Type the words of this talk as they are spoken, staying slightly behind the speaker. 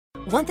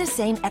Want the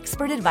same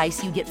expert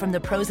advice you get from the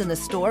pros in the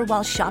store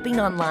while shopping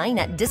online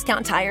at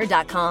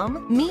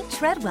DiscountTire.com? Meet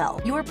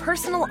Treadwell, your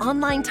personal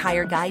online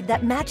tire guide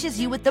that matches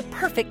you with the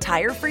perfect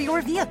tire for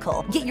your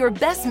vehicle. Get your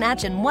best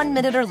match in 1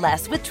 minute or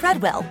less with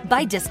Treadwell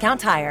by Discount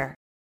Tire.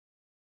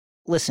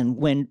 Listen,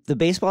 when the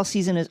baseball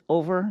season is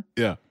over,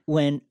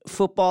 when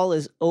football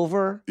is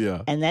over,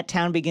 and that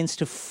town begins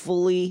to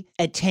fully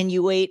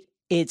attenuate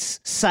its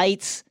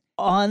sights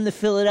on the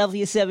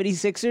Philadelphia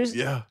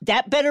 76ers,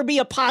 that better be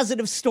a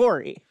positive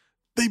story.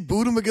 They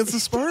booed him against the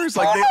Spurs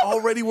like they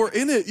already were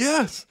in it.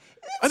 Yes.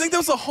 I think that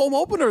was a home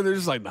opener. They're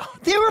just like, no.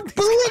 They were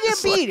booing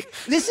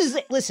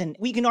Embiid. Listen,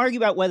 we can argue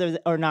about whether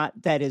or not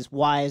that is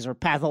wise or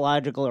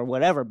pathological or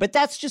whatever, but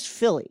that's just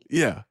Philly.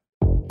 Yeah.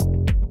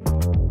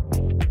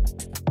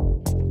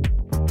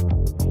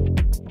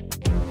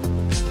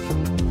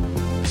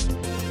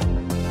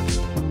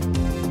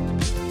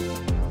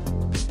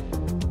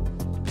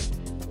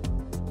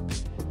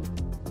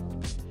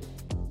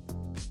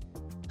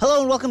 Hello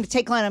and welcome to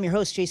Take Line. I'm your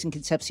host, Jason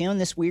Concepcion.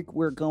 This week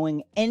we're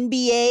going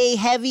NBA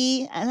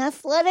heavy and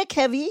athletic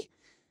heavy.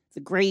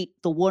 The great,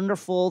 the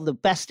wonderful, the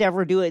best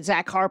ever do it,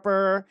 Zach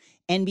Harper,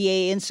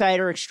 NBA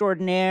insider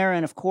extraordinaire,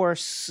 and of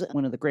course,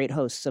 one of the great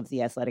hosts of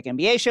the Athletic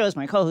NBA show is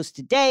my co-host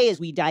today as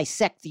we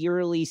dissect the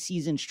early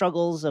season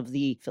struggles of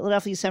the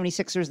Philadelphia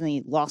 76ers and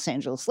the Los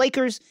Angeles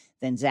Lakers.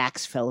 Then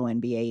Zach's fellow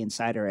NBA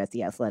insider at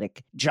the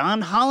Athletic,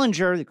 John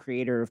Hollinger, the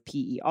creator of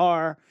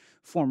PER,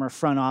 former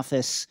front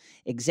office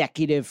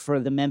executive for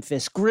the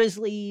Memphis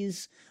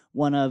Grizzlies,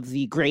 one of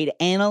the great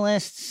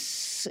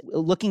analysts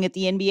looking at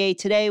the NBA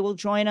today, will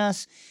join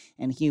us,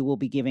 and he will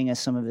be giving us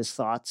some of his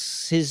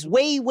thoughts, his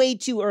way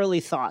too early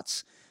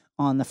thoughts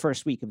on the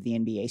first week of the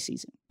NBA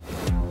season.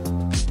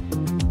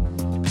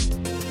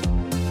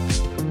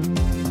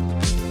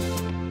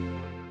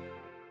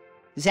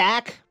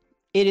 Zach,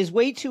 it is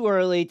way too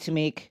early to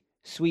make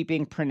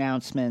sweeping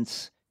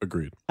pronouncements.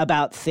 Agreed.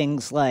 About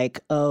things like,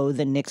 oh,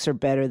 the Knicks are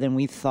better than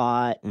we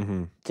thought.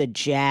 Mm-hmm. The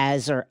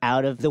Jazz are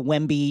out of the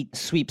Wemby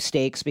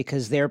sweepstakes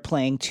because they're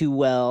playing too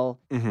well.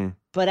 Mm-hmm.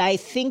 But I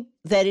think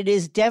that it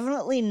is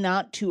definitely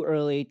not too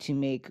early to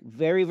make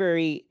very,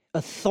 very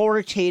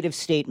authoritative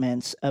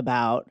statements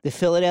about the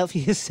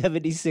Philadelphia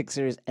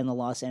 76ers and the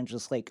Los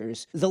Angeles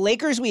Lakers. The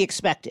Lakers we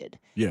expected.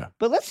 Yeah.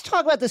 But let's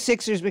talk about the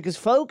Sixers because,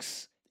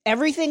 folks,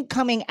 everything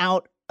coming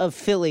out of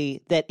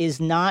Philly that is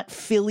not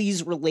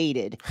Phillies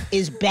related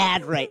is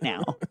bad right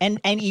now, and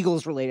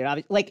Eagles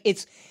related. Like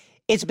it's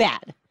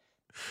bad.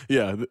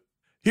 Yeah.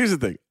 Here's the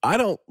thing. I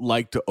don't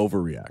like to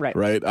overreact.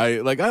 Right. I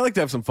like to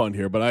have some fun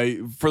here, but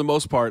for the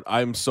most part,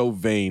 I'm so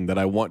vain that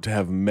I want to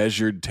have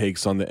measured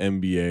takes on the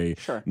NBA.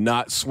 Sure.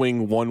 Not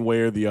swing one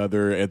way or the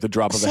other at the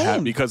drop of a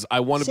hat because I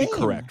want to be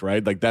correct.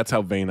 Right. Like that's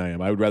how vain I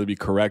am. I would rather be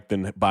correct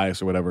than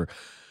biased or whatever.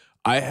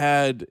 I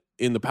had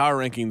in the power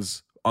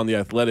rankings on the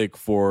Athletic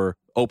for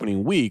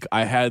opening week,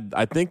 I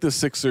think the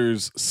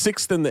Sixers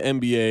 6th in the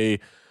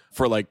NBA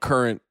for like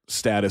current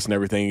status and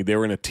everything. They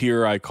were in a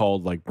tier I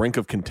called like brink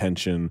of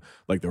contention.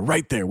 Like they're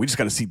right there. We just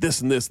got to see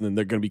this and this, and then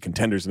they're going to be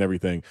contenders and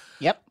everything.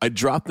 Yep. I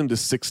dropped them to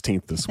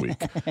 16th this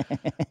week.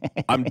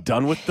 I'm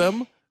done with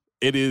them.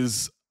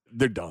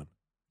 They're done.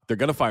 They're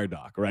going to fire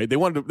Doc, right? They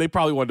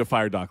probably wanted to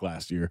fire Doc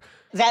last year.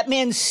 That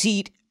man's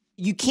seat,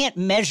 you can't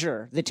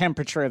measure the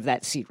temperature of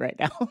that seat right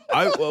now.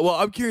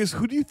 I'm curious,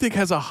 who do you think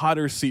has a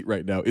hotter seat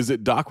right now? Is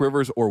it Doc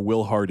Rivers or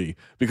Will Hardy?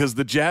 Because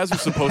the Jazz are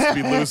supposed to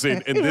be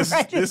losing, and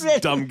this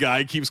dumb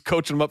guy keeps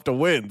coaching them up to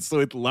win. So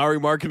it's Lauri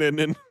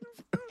Markkanen and...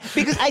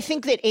 Because I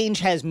think that Ainge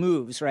has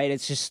moves, right?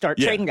 It's just start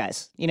trading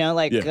guys. You know,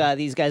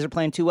 these guys are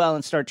playing too well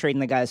and start trading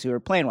the guys who are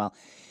playing well.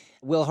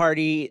 Will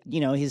Hardy,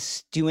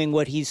 he's doing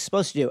what he's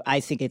supposed to do.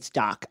 I think it's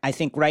Doc. I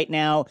think right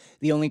now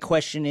the only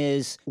question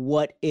is,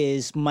 what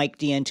is Mike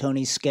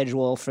D'Antoni's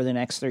schedule for the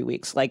next 3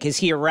 weeks? Like, is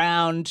he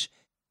around?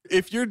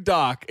 If you're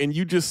Doc and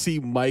you just see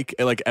Mike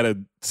like at a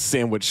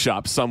sandwich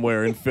shop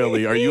somewhere in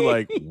Philly, are you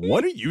like,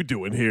 what are you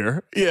doing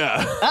here?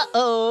 Yeah.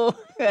 Uh-oh.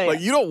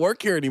 Like, you don't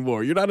work here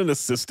anymore. You're not an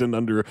assistant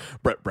under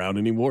Brett Brown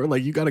anymore.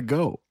 Like, you got to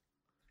go.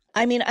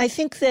 I mean, I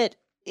think that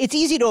it's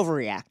easy to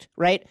overreact,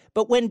 right?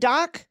 But when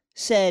Doc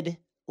said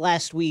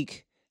last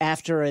week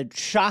after a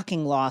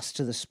shocking loss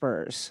to the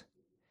Spurs,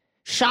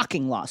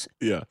 shocking loss.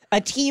 Yeah. A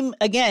team,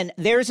 again,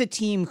 there's a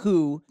team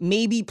who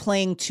may be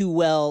playing too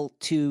well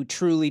to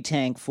truly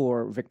tank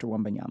for Victor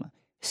Wembanyama,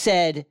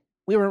 said,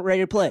 we weren't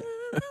ready to play.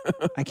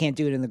 I can't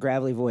do it in the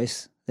gravelly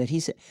voice that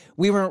he said.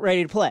 We weren't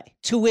ready to play.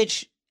 To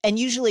which, and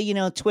usually,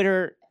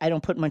 Twitter, I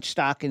don't put much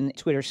stock in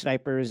Twitter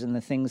snipers and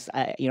the things,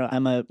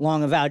 I'm a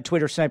long avowed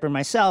Twitter sniper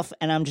myself,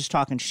 and I'm just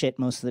talking shit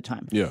most of the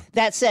time. Yeah.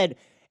 That said,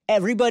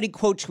 everybody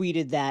quote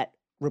tweeted that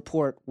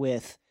report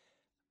with,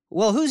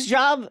 well, whose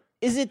job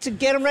is it to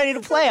get him ready to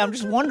play? I'm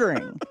just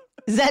wondering.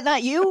 Is that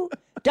not you?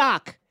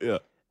 Doc. Yeah.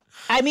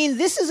 I mean,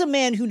 this is a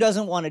man who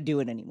doesn't want to do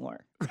it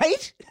anymore,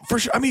 right? For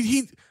sure. I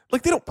mean, they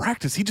don't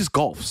practice. He just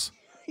golfs.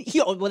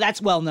 Well,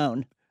 that's well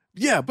known.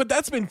 Yeah, but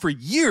that's been for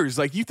years.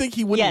 Like, you think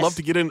he wouldn't love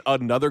to get in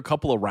another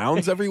couple of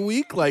rounds every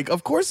week? Like,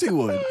 of course he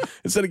would.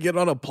 Instead of getting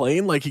on a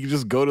plane, like, he could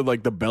just go to,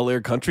 like, the Bel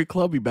Air Country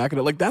Club, be back in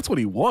it. Like, that's what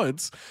he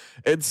wants.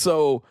 And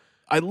so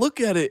I look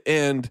at it,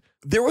 and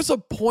there was a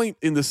point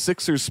in the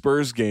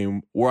Sixers-Spurs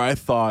game where I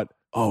thought,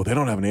 oh, they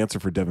don't have an answer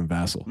for Devin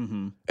Vassell.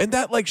 Mm-hmm. And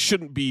that, like,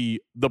 shouldn't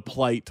be the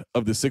plight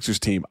of the Sixers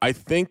team. I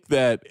think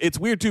that it's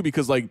weird, too,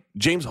 because, like,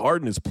 James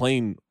Harden is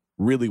playing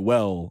really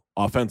well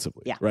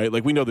offensively, right?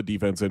 Like, we know the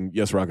defense, and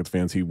yes, Rockets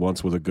fans, he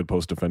once was a good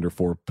post defender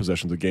for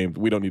possessions a game.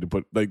 We don't need to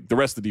put, like, the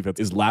rest of the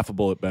defense is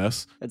laughable at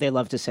best. They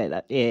love to say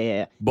that.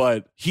 Yeah.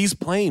 But he's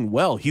playing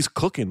well. He's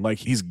cooking. Like,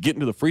 he's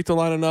getting to the free throw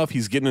line enough.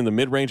 He's getting in the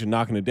mid-range and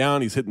knocking it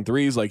down. He's hitting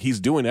threes. Like, he's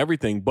doing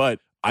everything. But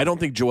I don't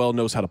think Joel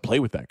knows how to play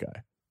with that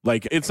guy.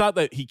 Like, it's not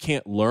that he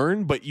can't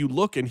learn, but you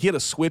look, and he had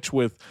a switch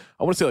with,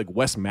 I want to say, like,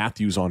 Wes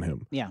Matthews on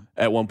him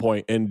at one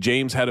point. And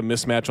James had a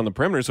mismatch on the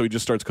perimeter, so he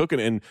just starts cooking.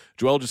 And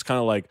Joel just kind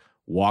of, like,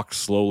 walked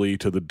slowly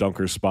to the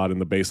dunker spot in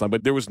the baseline.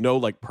 But there was no,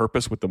 like,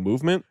 purpose with the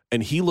movement.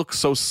 And he looks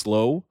so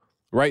slow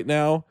right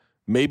now.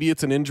 Maybe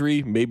it's an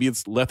injury. Maybe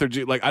it's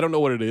lethargy. Like, I don't know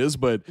what it is,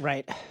 but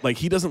like,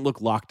 he doesn't look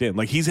locked in.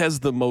 Like, he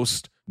has the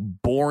most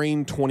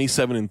boring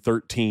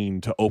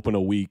 27-13 to open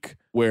a week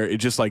where it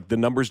just, like, the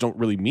numbers don't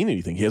really mean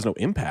anything. He has no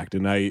impact.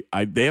 And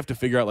they have to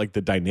figure out, like,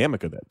 the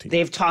dynamic of that team.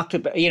 They've talked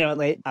about, you know,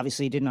 like,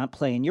 obviously he did not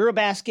play in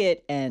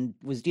Eurobasket and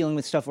was dealing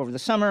with stuff over the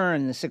summer.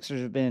 And the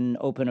Sixers have been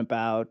open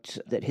about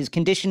that his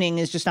conditioning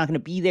is just not going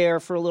to be there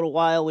for a little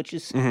while, which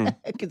is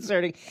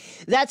concerning.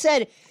 That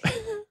said,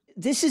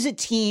 this is a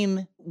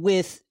team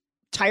with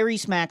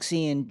Tyrese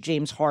Maxey and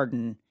James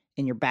Harden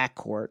in your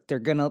backcourt. They're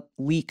going to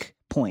leak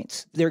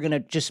points. They're going to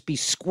just be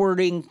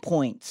squirting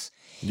points.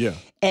 Yeah.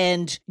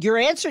 And your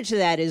answer to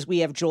that is we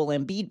have Joel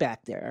Embiid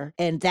back there.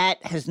 And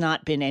that has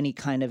not been any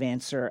kind of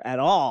answer at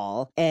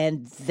all.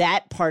 And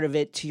that part of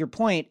it, to your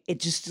point, it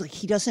just,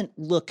 he doesn't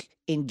look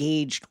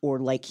engaged or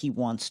like he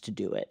wants to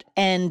do it.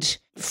 And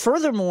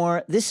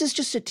furthermore, this is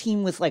just a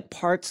team with, like,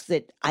 parts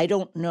that I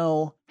don't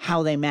know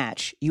how they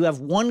match. You have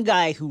one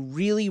guy who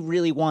really,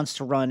 really wants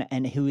to run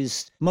and who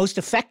is most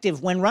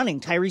effective when running,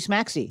 Tyrese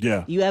Maxey.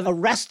 Yeah. You have a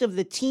rest of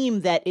the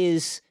team that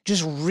is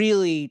just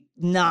really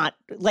not,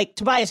 like,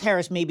 Tobias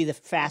Harris may be the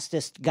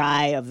fastest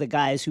guy of the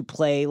guys who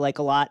play, like,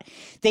 a lot.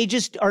 They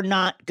just are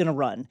not going to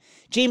run.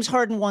 James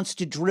Harden wants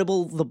to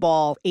dribble the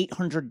ball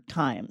 800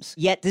 times.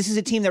 Yet this is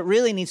a team that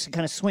really needs to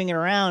kind of swing it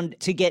around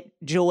to get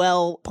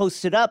Joel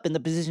posted up in the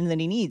position that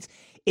he needs.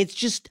 It's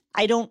just,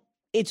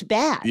 it's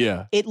bad.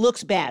 Yeah. It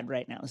looks bad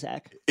right now,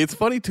 Zach. It's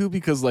funny, too,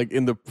 because, like,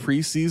 in the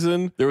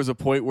preseason, there was a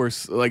point where,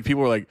 like,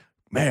 people were like,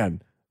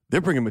 man,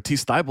 they're bringing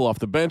Matisse Thybulle off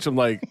the bench. I'm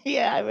like,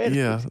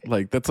 yeah,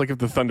 like, that's like if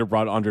the Thunder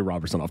brought Andre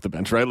Robertson off the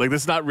bench, right? Like,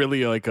 that's not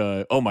really like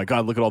a, oh my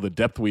God, look at all the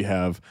depth we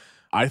have.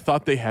 I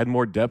thought they had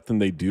more depth than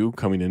they do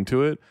coming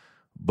into it.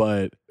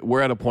 But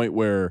we're at a point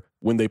where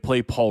when they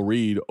play Paul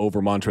Reed over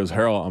Montrezl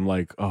Harrell, I'm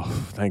like, oh,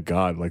 thank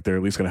God. Like, they're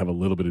at least going to have a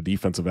little bit of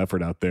defensive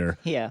effort out there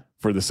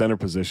for the center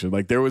position.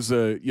 Like, there was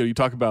you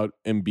talk about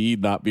Embiid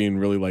not being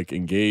really, like,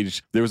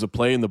 engaged. There was a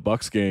play in the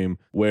Bucks game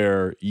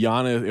where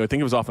Giannis, I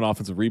think it was off an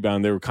offensive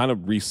rebound. They were kind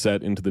of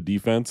reset into the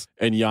defense,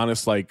 and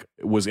Giannis, like,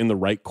 was in the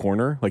right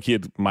corner. Like, he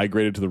had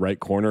migrated to the right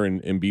corner,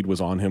 and Embiid was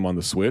on him on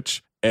the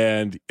switch.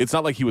 And it's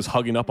not like he was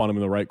hugging up on him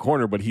in the right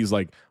corner, but he's,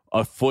 like,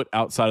 a foot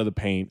outside of the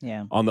paint.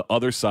 On the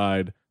other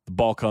side, the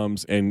ball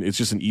comes and it's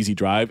just an easy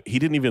drive. He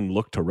didn't even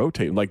look to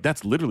rotate. Like,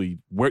 that's literally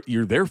what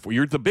you're there for.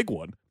 You're the big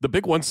one. The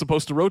big one's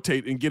supposed to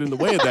rotate and get in the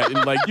way of that.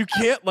 And, like, you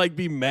can't, like,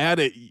 be mad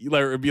at,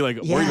 like, or be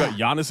like, worried about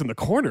Giannis in the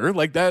corner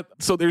like that.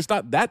 So there's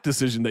not that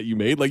decision that you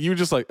made. Like, you were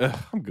just like,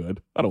 I'm good.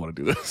 I don't want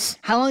to do this.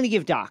 How long do you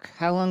give Doc?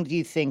 How long do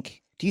you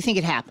think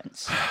it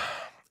happens?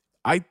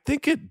 I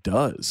think it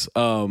does.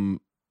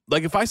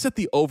 Like, if I set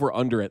the over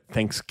under at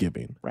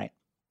Thanksgiving, right,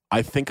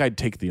 I think I'd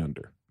take the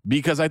under,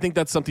 because I think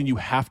that's something you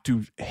have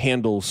to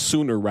handle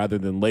sooner rather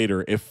than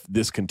later if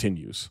this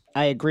continues.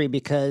 I agree,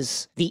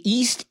 because the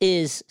East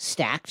is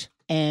stacked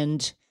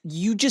and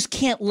you just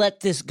can't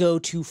let this go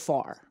too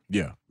far.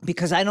 Yeah.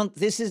 Because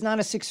this is not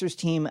a Sixers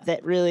team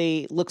that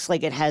really looks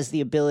like it has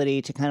the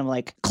ability to kind of,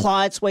 like,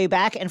 claw its way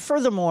back. And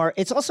furthermore,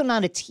 it's also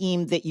not a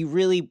team that you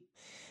really,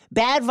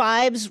 bad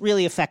vibes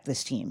really affect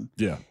this team.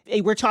 Yeah.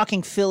 We're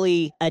talking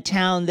Philly, a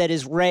town that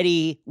is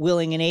ready,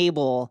 willing, and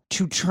able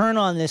to turn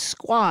on this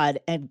squad.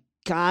 And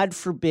God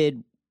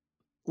forbid,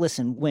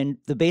 listen, when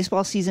the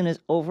baseball season is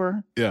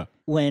over,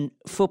 when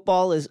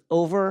football is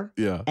over,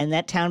 and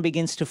that town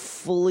begins to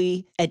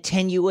fully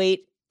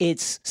attenuate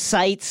its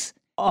sights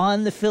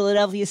on the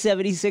Philadelphia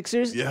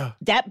 76ers,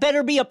 that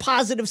better be a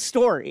positive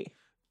story.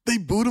 They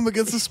booed him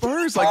against the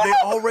Spurs. Like, they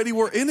already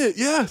were in it.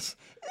 Yes.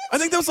 I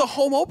think that was a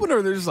home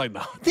opener. They're just like,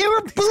 no. They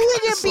were booing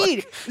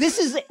Embiid.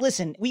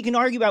 Listen, we can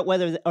argue about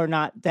whether or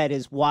not that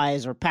is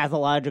wise or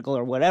pathological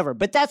or whatever,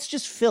 but that's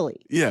just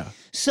Philly. Yeah.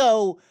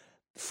 So,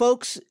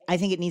 folks, I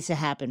think it needs to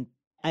happen.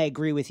 I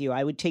agree with you.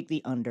 I would take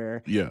the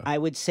under. Yeah. I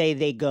would say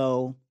they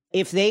go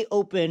If they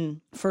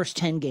open first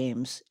 10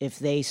 games, if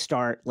they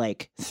start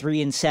like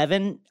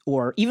 3-7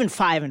 or even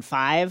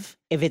 5-5,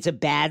 if it's a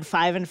bad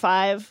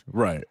 5-5,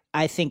 right,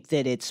 I think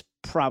that it's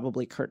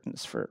probably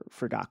curtains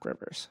for Doc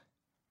Rivers.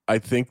 I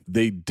think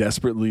they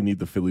desperately need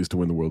the Phillies to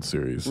win the World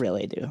Series.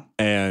 Really do.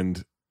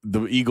 And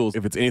the Eagles,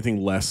 if it's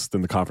anything less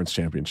than the conference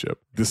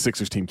championship, the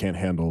Sixers team can't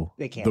handle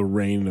the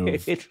reign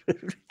of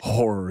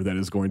horror that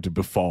is going to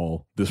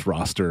befall this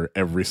roster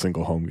every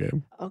single home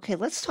game. Okay,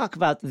 let's talk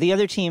about the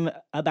other team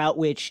about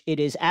which it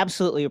is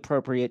absolutely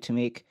appropriate to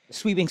make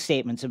sweeping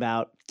statements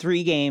about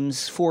 3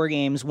 games, 4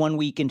 games, 1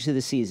 week into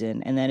the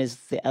season, and that is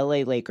the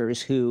LA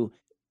Lakers, who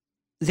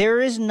there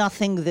is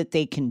nothing that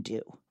they can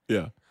do.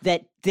 Yeah.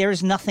 That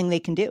there's nothing they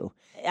can do.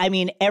 I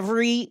mean,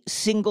 every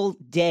single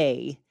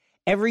day,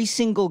 every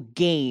single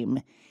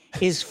game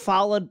is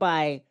followed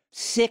by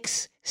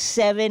 6,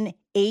 7,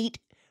 8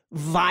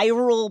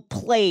 viral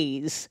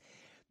plays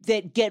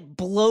that get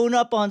blown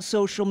up on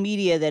social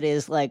media. That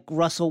is like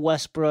Russell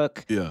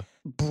Westbrook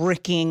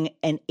bricking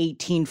an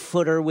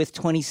 18-footer with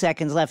 20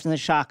 seconds left in the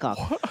shot clock.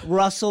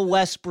 Russell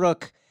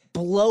Westbrook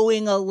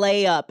blowing a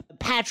layup.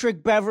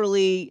 Patrick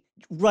Beverley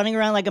running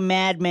around like a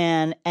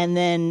madman and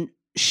then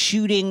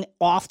shooting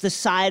off the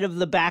side of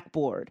the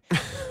backboard.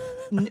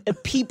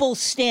 People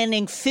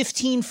standing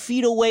 15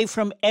 feet away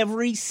from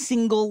every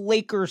single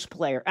Lakers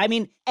player. I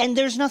mean, and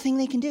there's nothing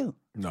they can do.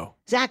 No.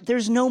 Zach,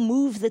 there's no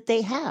move that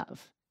they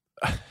have.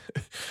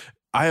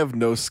 I have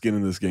no skin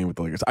in this game with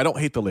the Lakers. I don't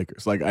hate the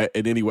Lakers. Like,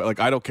 in any way,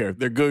 like, I don't care. If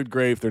they're good,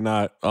 great. If they're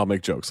not, I'll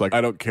make jokes. Like,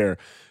 I don't care.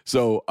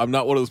 So I'm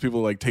not one of those people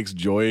who, like, takes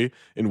joy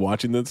in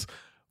watching this.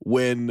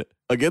 When,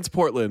 against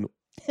Portland,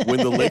 when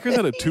the Lakers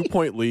had a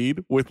 2-point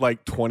lead with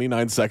like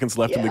 29 seconds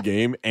left in the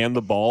game and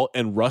the ball,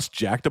 and Russ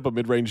jacked up a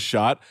mid-range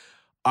shot,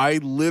 I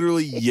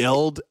literally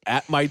yelled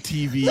at my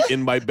TV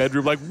in my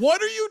bedroom, like,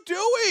 what are you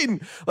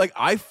doing? Like,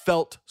 I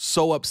felt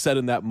so upset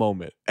in that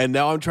moment. And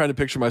now I'm trying to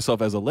picture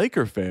myself as a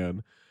Laker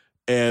fan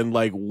and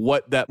like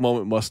what that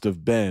moment must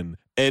have been.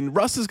 And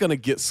Russ is going to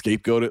get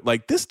scapegoated.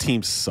 Like, this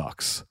team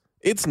sucks.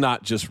 It's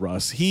not just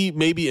Russ. He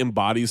maybe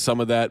embodies some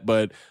of that,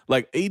 but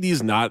like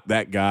AD's not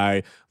that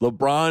guy.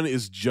 LeBron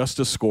is just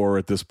a scorer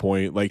at this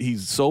point. Like,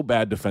 he's so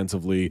bad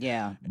defensively.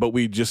 Yeah. But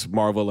we just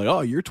marvel like,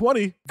 oh, you're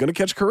 20, gonna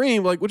catch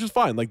Kareem, like, which is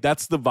fine. Like,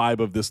 that's the vibe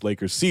of this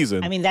Lakers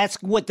season. I mean, that's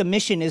what the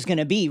mission is going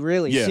to be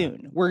really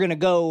soon. We're going to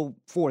go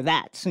for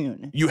that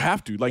soon. You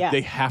have to. Like, they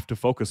have to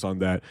focus on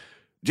that.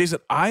 Jason,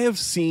 I have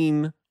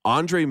seen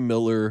Andre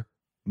Miller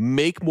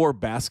make more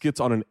baskets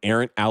on an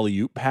errant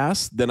alley-oop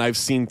pass than I've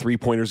seen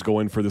 3-pointers go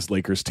in for this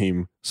Lakers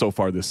team so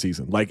far this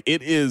season. Like,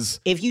 it is.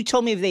 If you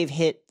told me they've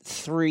hit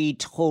 3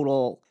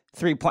 total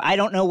 3-point, I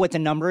don't know what the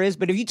number is,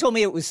 but if you told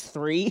me it was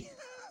 3,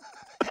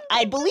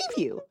 I'd believe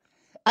you.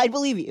 I'd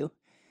believe you.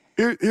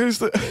 Here's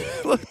the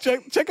look,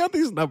 check out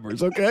these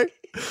numbers, okay?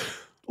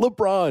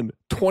 LeBron,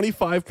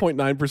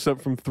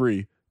 25.9% from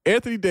 3.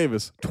 Anthony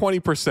Davis,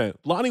 20%.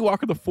 Lonnie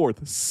Walker IV,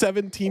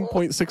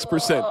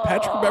 17.6%.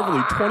 Patrick Beverley,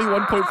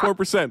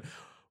 21.4%.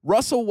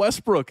 Russell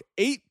Westbrook,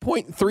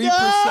 8.3%.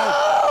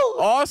 No!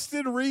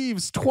 Austin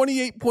Reeves,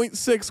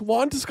 28.6%.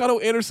 Juan Toscano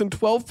Anderson,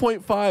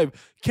 12.5%.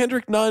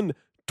 Kendrick Nunn,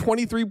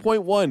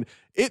 23.1%.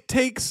 It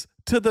takes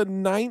to the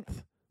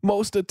 9th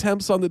most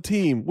attempts on the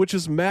team, which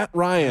is Matt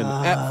Ryan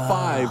at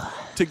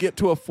 5 to get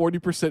to a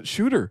 40%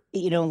 shooter.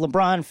 You know,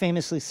 LeBron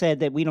famously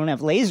said that we don't have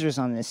lasers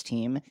on this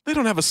team. They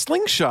don't have a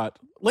slingshot.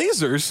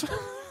 Lasers.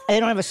 They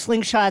don't have a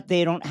slingshot.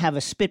 They don't have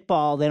a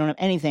spitball. They don't have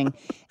anything.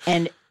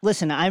 And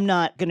listen, I'm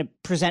not going to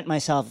present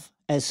myself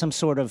as some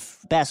sort of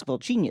basketball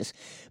genius,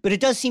 but it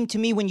does seem to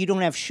me when you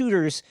don't have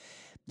shooters,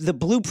 the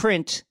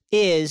blueprint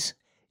is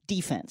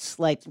defense.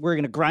 Like, we're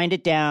going to grind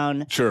it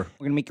down. Sure.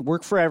 We're going to make it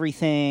work for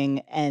everything.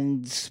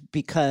 And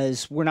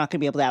because we're not going to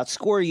be able to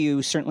outscore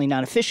you, certainly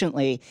not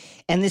efficiently.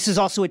 And this is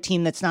also a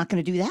team that's not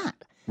going to do that.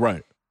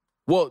 Right.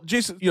 Well,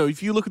 Jason, you know,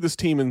 if you look at this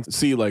team and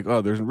see like,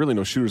 oh, there's really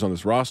no shooters on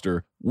this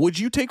roster, would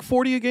you take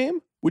 40 a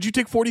game? Would you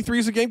take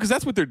 43s a game? Because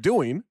that's what they're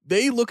doing.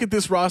 They look at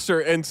this roster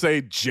and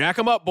say, jack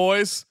them up,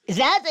 boys.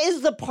 That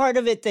is the part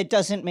of it that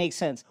doesn't make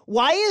sense.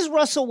 Why is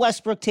Russell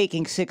Westbrook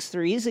taking 6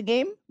 threes a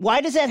game?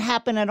 Why does that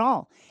happen at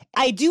all?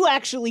 I do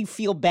actually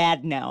feel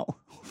bad now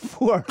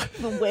for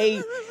the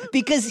way,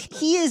 because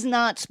he is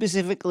not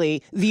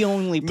specifically the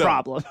only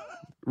problem.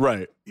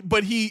 Right.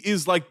 But he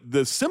is like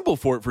the symbol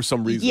for it for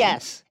some reason.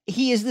 Yes,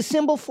 he is the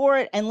symbol for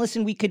it. And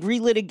listen, we could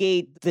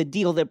relitigate the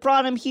deal that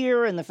brought him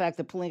here and the fact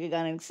that Pelinka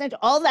got an extension.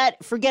 All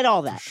that, forget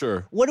all that.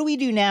 Sure. What do we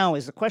do now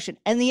is the question.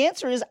 And the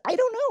answer is, I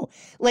don't know.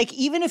 Like,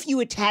 even if you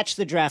attach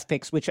the draft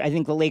picks, which I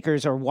think the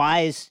Lakers are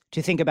wise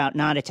to think about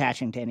not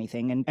attaching to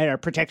anything and are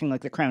protecting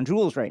like the crown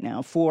jewels right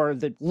now for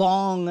the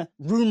long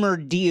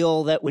rumored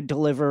deal that would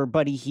deliver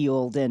Buddy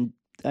Hield and,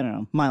 I don't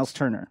know, Miles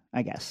Turner,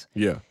 I guess.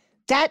 Yeah.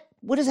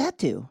 What does that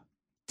do?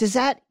 Does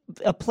that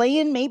a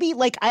play-in maybe?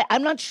 Like,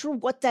 I'm not sure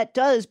what that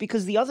does,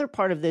 because the other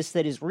part of this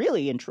that is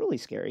really and truly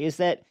scary is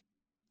that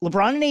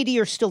LeBron and AD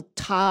are still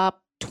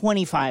top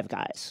 25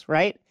 guys,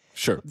 right?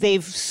 Sure.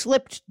 They've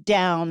slipped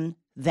down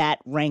that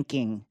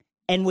ranking.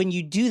 And when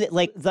you do that,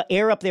 like, the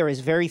air up there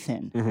is very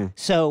thin. Mm-hmm.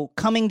 So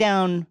coming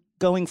down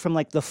going from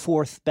like the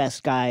fourth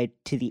best guy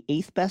to the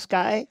eighth best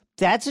guy,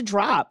 that's a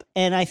drop.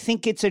 And I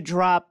think it's a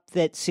drop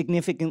that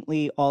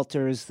significantly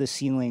alters the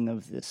ceiling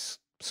of this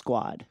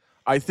squad.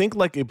 I think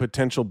like a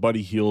potential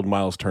Buddy Hield,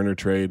 Miles Turner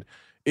trade,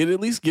 it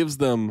at least gives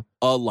them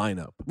a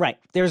lineup. Right.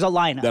 There's a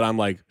lineup. That I'm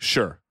like,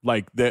 sure,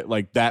 like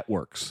that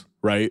works,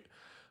 right?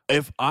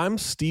 If I'm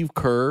Steve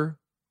Kerr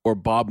or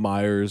Bob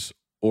Myers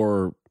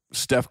or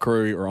Steph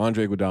Curry or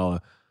Andre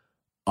Iguodala,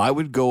 I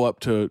would go up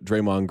to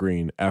Draymond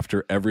Green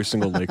after every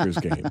single Lakers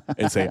game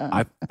and say,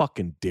 I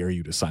fucking dare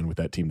you to sign with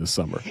that team this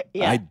summer.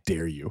 Yeah. I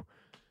dare you.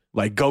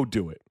 Like, go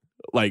do it.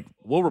 Like,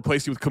 we'll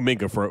replace you with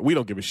Kuminga we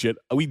don't give a shit.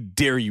 We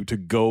dare you to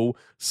go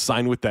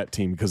sign with that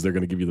team because they're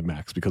going to give you the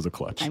max because of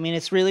clutch. I mean,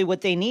 it's really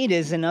what they need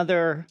is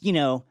another,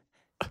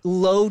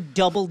 low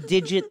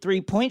double-digit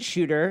three-point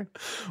shooter.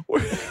 We're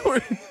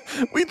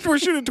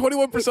shooting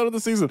 21% of the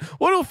season.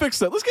 What'll fix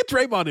that? Let's get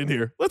Draymond in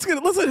here. Let's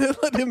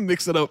let him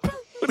mix it up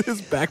with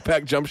his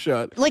backpack jump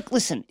shot. Like,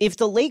 listen, if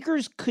the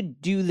Lakers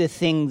could do the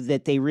thing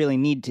that they really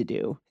need to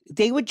do,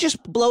 they would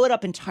just blow it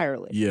up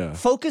entirely. Yeah.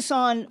 Focus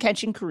on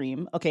catching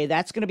Kareem. Okay,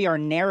 that's going to be our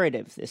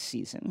narrative this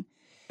season.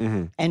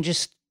 Mm-hmm. And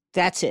just,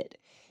 that's it.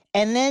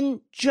 And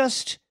then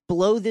just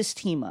blow this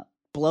team up.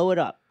 Blow it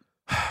up.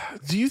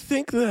 Do you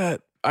think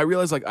that, I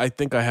realize I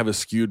think I have a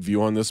skewed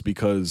view on this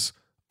because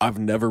I've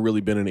never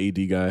really been an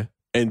AD guy.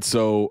 And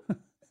so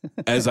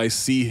as I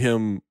see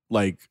him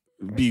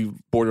be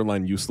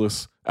borderline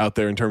useless out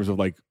there in terms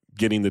of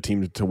getting the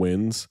team to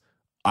wins,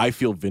 I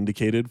feel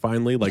vindicated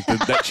finally.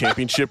 That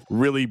championship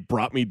really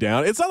brought me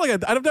down. It's not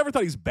I've never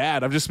thought he's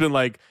bad. I've just been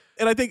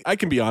and I think I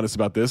can be honest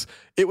about this.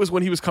 It was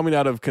when he was coming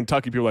out of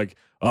Kentucky, people were like,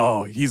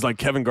 oh, he's like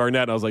Kevin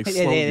Garnett. And I was like,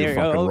 slow your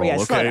fucking roll,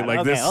 okay? All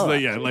right.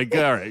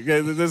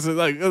 This is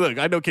look,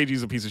 I know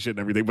KG's a piece of shit and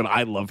everything, but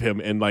I love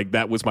him. And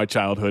that was my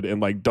childhood. And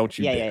don't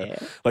you dare.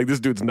 Yeah. This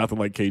dude's nothing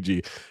like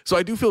KG. So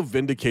I do feel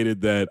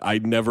vindicated that I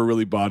never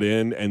really bought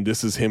in. And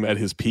this is him at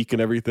his peak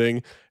and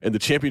everything. And the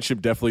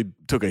championship definitely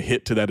took a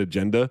hit to that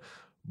agenda.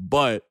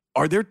 But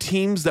are there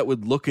teams that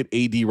would look at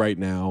AD right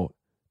now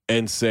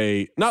and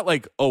say, not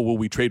oh, well,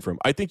 we trade for him.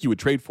 I think you would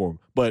trade for him.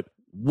 But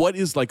what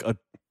is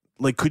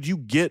could you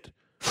get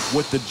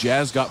what the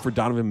Jazz got for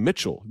Donovan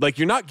Mitchell?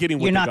 You're not getting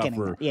what they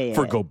got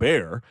for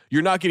Gobert.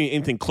 You're not getting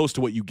anything close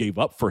to what you gave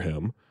up for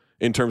him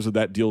in terms of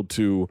that deal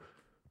to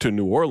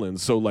New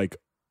Orleans. So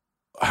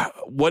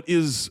what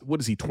is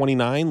he,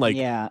 29?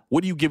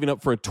 What are you giving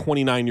up for a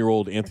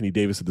 29-year-old Anthony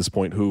Davis at this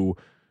point who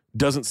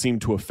doesn't seem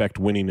to affect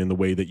winning in the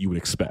way that you would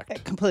expect? I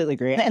completely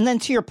agree. And then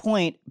to your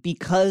point,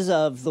 because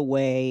of the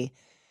way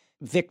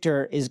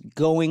Victor is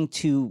going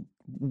to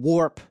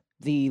warp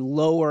the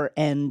lower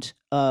end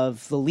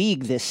of the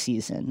league this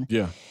season,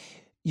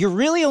 you're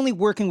really only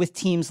working with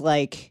teams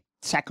like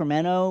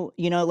Sacramento,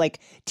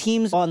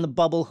 teams on the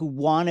bubble who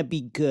want to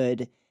be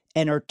good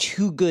and are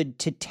too good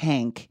to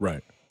tank.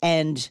 Right.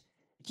 And,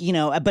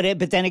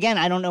 but then again,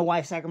 I don't know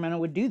why Sacramento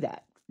would do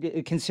that,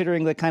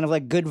 considering the kind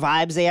of good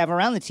vibes they have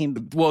around the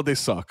team. Well, they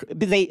suck.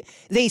 They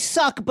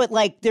suck, but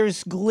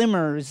there's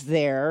glimmers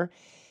there.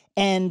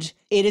 And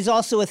it is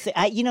also a thing,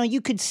 you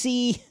could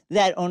see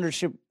that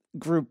ownership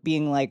group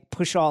being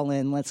push all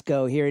in, let's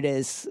go, here it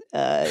is.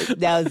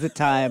 Now's the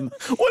time.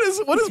 What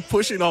is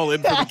pushing all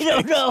in for the I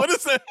don't know. What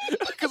is that?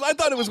 Because I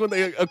thought it was when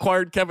they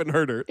acquired Kevin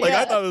Huerter.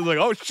 I thought it was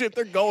oh shit,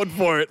 they're going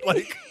for it.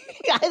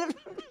 I don't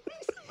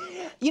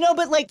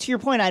but to your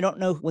point, I don't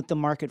know what the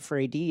market for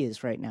AD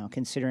is right now,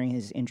 considering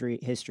his injury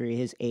history,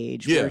 his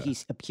age, where he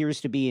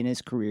appears to be in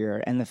his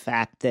career, and the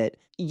fact that,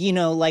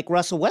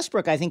 Russell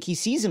Westbrook, I think he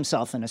sees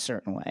himself in a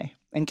certain way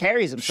and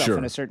carries himself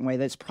in a certain way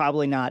that's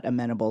probably not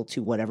amenable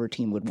to whatever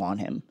team would want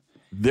him.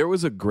 There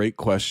was a great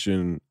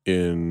question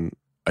in,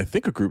 I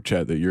think, a group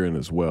chat that you're in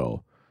as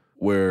well,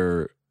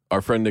 where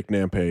our friend Nick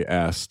Nampe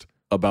asked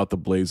about the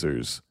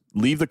Blazers.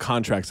 Leave the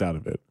contracts out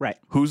of it. Right.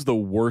 Who's the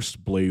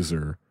worst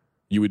Blazer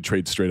you would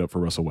trade straight up for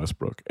Russell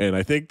Westbrook? And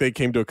I think they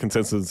came to a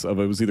consensus of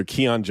it was either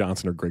Keon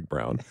Johnson or Greg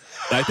Brown.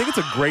 And I think it's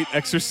a great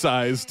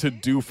exercise to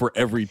do for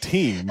every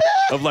team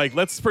of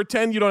let's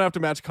pretend you don't have to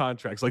match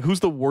contracts. Who's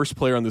the worst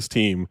player on this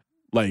team?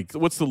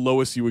 What's the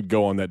lowest you would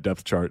go on that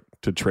depth chart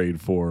to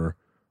trade for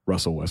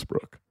Russell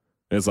Westbrook?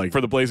 And it's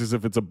for the Blazers,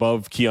 if it's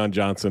above Keon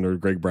Johnson or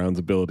Greg Brown's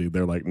ability,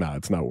 they're nah,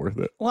 it's not worth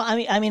it. Well,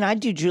 I mean, I'd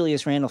do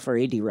Julius Randle for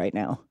AD right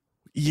now.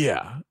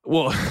 Yeah.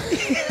 Well,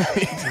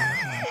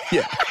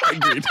 yeah,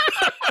 agreed.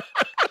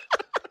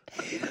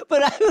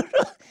 But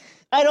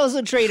I'd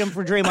also trade him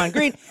for Draymond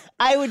Green.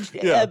 I would.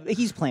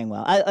 He's playing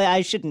well.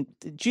 I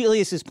shouldn't.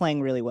 Julius is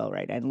playing really well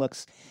right now and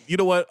looks. You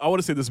know what? I want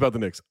to say this about the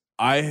Knicks.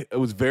 I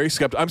was very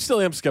skeptical. I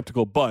still am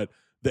skeptical, but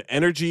the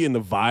energy and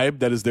the vibe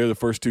that is there the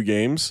first two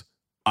games,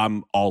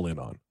 I'm all in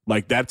on.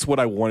 That's what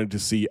I wanted to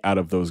see out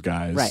of those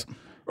guys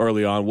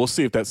early on. We'll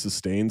see if that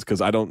sustains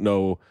because I don't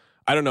know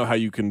how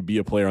you can be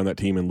a player on that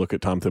team and look at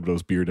Tom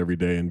Thibodeau's beard every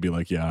day and be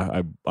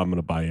I'm going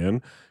to buy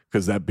in.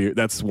 Because that beard,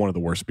 that's one of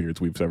the worst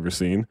beards we've ever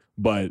seen.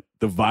 But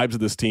the vibes of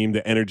this team,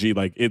 the energy,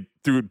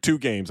 through two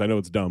games, I know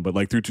it's dumb, but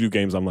through two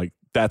games, I'm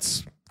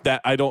that's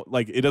that I don't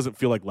like. It doesn't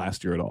feel like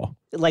last year at all.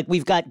 Like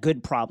we've got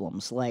good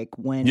problems. Like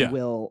when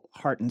will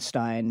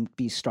Hartenstein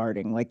be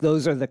starting? Like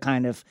those are the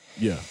kind of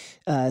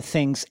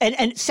things.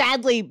 And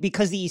sadly,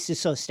 because the East is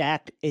so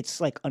stacked,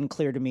 it's like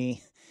unclear to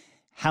me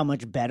how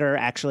much better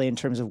actually in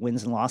terms of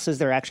wins and losses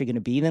they're actually going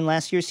to be than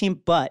last year's team.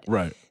 But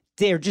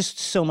they're just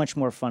so much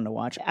more fun to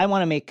watch. I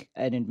want to make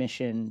an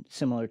admission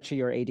similar to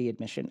your AD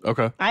admission.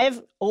 Okay.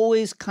 I've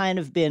always kind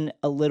of been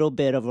a little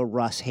bit of a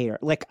Russ hater.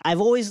 Like,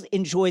 I've always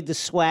enjoyed the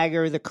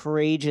swagger, the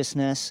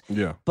courageousness.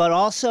 Yeah. But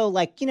also,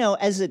 like, you know,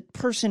 as a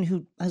person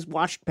who has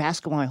watched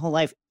basketball my whole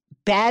life,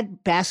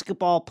 bad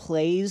basketball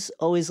plays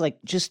always, like,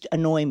 just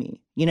annoy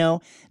me, you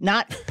know?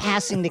 Not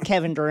passing to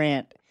Kevin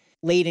Durant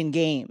late in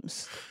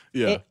games.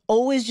 Yeah. It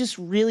always just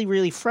really,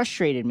 really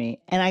frustrated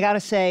me. And I got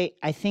to say,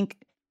 I think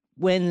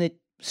when the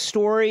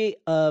story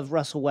of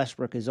Russell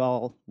Westbrook is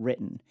all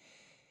written,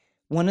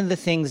 one of the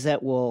things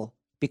that will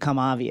become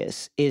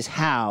obvious is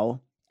how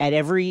at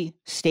every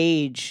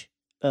stage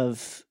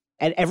of,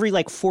 at every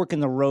like fork in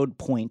the road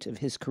point of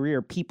his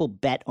career, people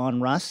bet on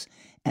Russ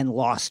and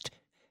lost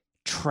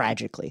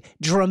tragically,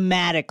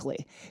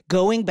 dramatically.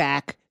 Going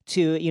back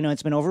to, you know,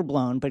 it's been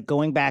overblown, but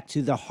going back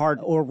to the Hart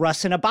or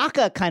Russ and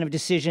Ibaka kind of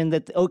decision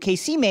that the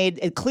OKC made,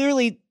 and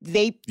clearly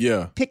they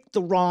picked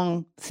the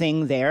wrong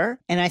thing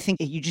there. And I think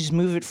you just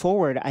move it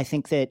forward. I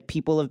think that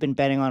people have been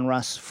betting on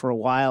Russ for a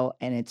while,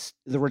 and it's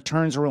the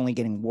returns are only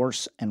getting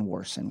worse and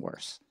worse and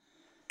worse.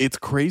 It's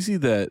crazy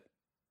that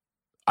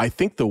I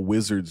think the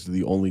Wizards are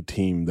the only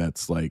team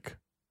that's like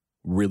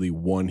really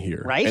won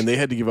here. Right. And they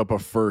had to give up a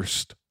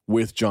first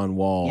with John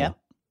Wall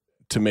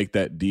to make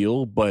that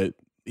deal, but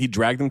he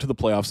dragged them to the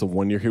playoffs the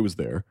 1 year he was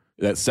there.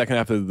 That second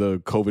half of the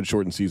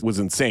COVID-shortened season was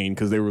insane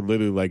because they were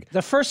literally like...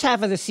 The first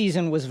half of the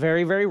season was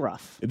very, very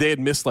rough. They had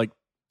missed like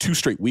 2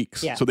 straight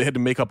weeks. So they had to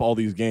make up all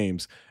these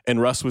games. And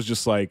Russ was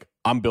just like,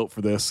 I'm built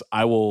for this.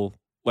 I will,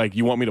 like,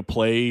 you want me to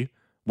play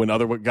when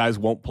other guys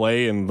won't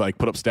play and like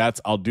put up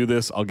stats? I'll do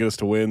this. I'll get us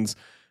to wins.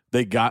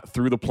 They got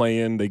through the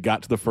play-in. They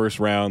got to the first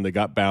round. They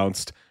got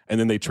bounced. And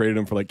then they traded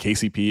him for like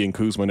KCP and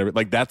Kuzma and everything.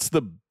 Like, that's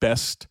the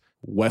best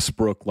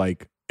Westbrook,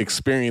 like,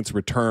 experience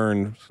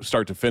return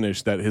start to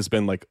finish that has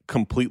been like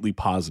completely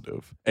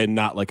positive and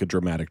not like a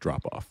dramatic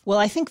drop off. Well,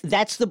 I think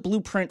that's the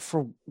blueprint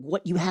for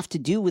what you have to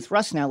do with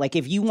Russ now. Like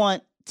if you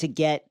want to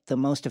get the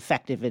most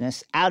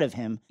effectiveness out of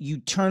him, you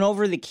turn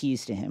over the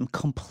keys to him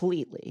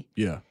completely.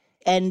 Yeah.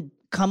 And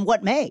come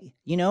what may,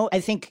 you know,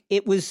 I think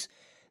it was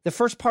the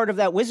first part of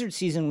that Wizard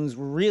season was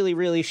really,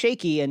 really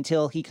shaky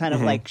until he kind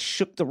of like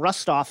shook the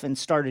rust off and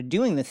started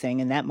doing the thing.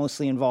 And that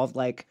mostly involved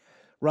like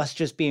Russ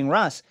just being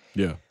Russ.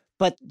 Yeah.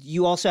 But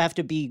you also have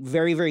to be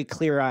very, very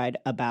clear-eyed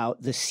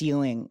about the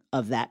ceiling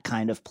of that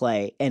kind of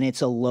play. And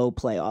it's a low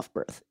playoff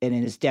berth. And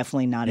it is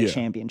definitely not a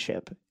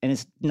championship. And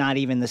it's not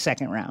even the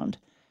second round.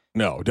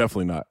 No,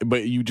 definitely not.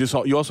 But you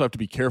also have to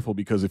be careful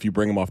because if you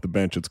bring him off the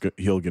bench,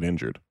 he'll get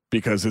injured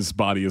because his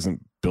body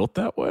isn't built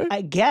that way.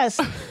 I guess.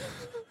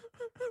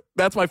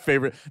 That's my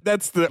favorite.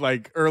 That's the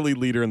like early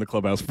leader in the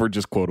clubhouse for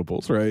just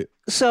quotables, right?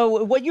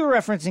 So what you're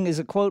referencing is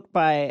a quote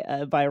by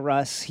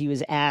Russ. He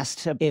was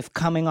asked if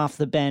coming off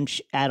the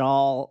bench at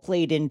all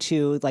played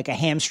into like a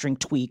hamstring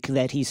tweak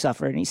that he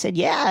suffered. And he said,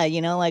 yeah,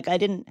 you know, like I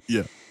didn't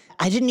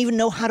even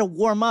know how to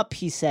warm up,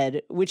 he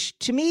said, which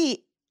to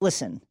me,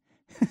 listen,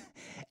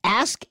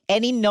 ask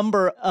any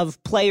number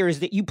of players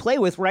that you play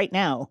with right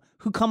now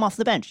who come off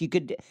the bench. You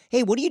could,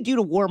 hey, what do you do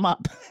to warm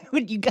up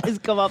when you guys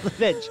come off the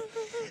bench?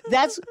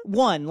 That's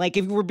one, like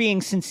if we're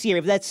being sincere,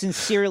 if that's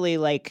sincerely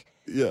like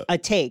a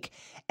take.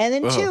 And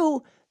then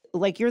two,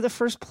 like you're the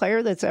first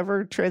player that's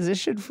ever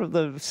transitioned from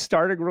the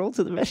starting role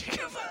to the bench.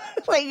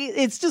 Like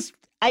it's just,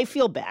 I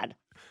feel bad.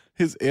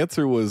 His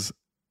answer was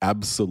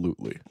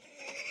absolutely.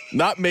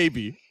 Not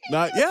maybe.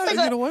 Not, yeah,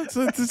 you know what?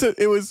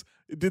 It was,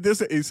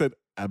 he said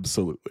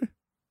absolutely.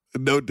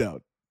 No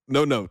doubt.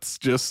 No notes.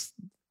 Just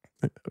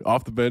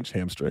off the bench,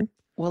 hamstring.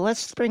 Well,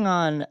 let's bring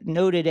on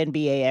noted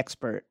NBA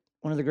expert,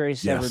 one of the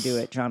greatest to ever do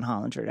it, John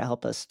Hollinger, to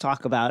help us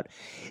talk about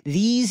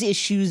these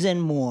issues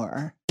and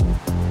more.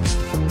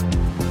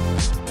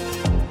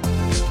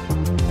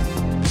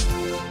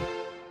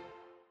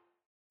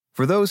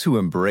 For those who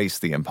embrace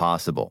the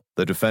impossible,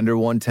 the Defender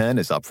 110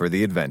 is up for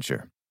the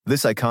adventure.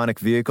 This iconic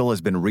vehicle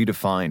has been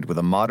redefined with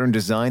a modern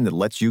design that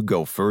lets you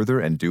go further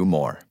and do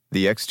more.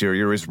 The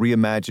exterior is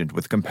reimagined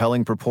with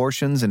compelling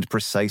proportions and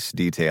precise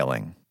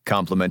detailing,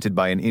 complemented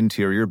by an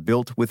interior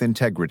built with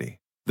integrity.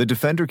 The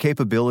Defender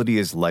capability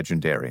is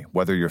legendary.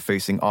 Whether you're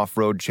facing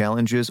off-road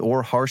challenges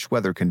or harsh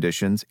weather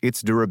conditions,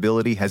 its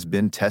durability has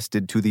been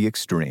tested to the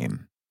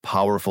extreme.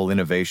 Powerful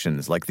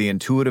innovations like the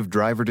intuitive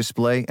driver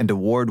display and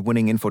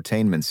award-winning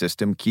infotainment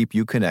system keep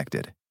you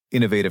connected.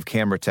 Innovative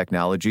camera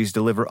technologies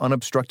deliver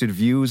unobstructed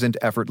views and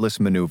effortless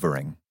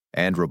maneuvering.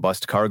 And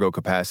robust cargo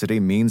capacity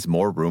means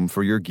more room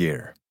for your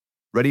gear.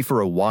 Ready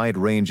for a wide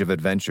range of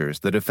adventures,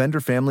 the Defender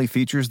family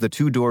features the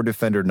two-door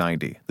Defender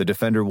 90, the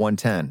Defender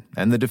 110,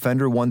 and the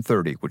Defender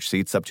 130, which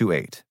seats up to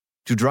 8.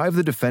 To drive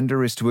the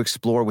Defender is to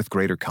explore with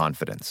greater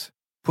confidence.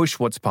 Push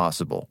what's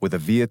possible with a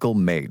vehicle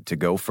made to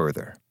go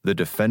further. The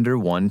Defender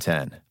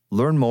 110.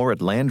 Learn more at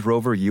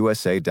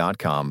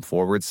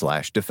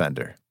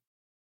LandRoverUSA.com/Defender.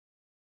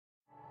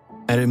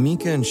 At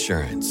Amica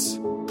Insurance,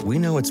 we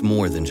know it's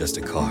more than just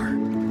a car.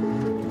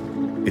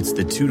 It's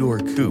the two-door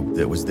coupe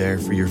that was there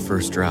for your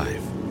first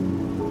drive,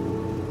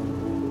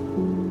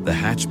 the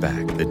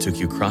hatchback that took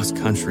you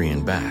cross-country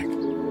and back,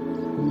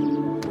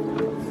 and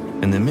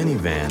the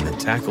minivan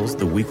that tackles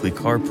the weekly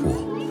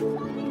carpool.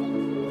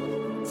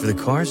 For the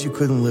cars you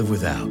couldn't live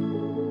without,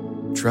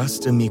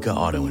 trust Amica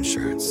Auto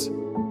Insurance.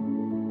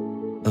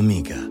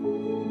 Amica.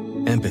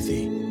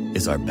 Empathy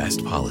is our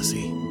best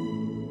policy.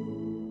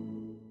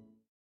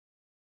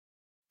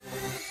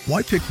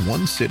 Why pick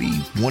one city,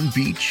 one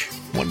beach,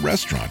 one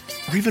restaurant,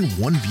 or even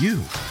one view?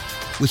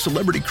 With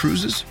Celebrity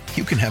Cruises,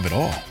 you can have it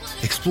all.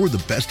 Explore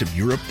the best of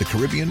Europe, the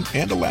Caribbean,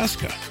 and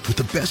Alaska with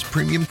the best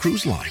premium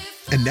cruise line.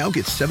 And now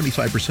get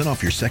 75%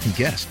 off your second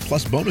guest,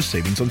 plus bonus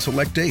savings on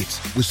select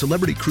dates with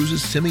Celebrity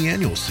Cruises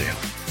semi-annual sale.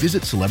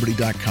 Visit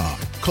Celebrity.com,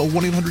 call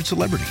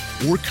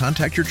 1-800-CELEBRITY, or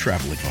contact your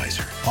travel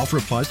advisor. Offer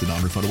applies to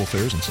non-refundable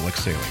fares and select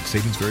sailing.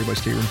 Savings vary by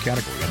state room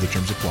category. Other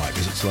terms apply.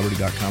 Visit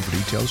Celebrity.com for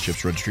details.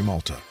 Ships Registry,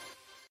 Malta.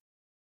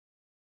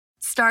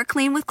 Start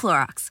clean with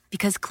Clorox,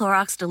 because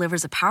Clorox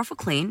delivers a powerful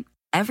clean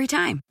every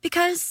time.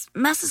 Because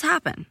messes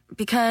happen.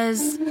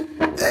 Because...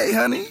 Hey,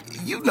 honey,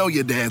 you know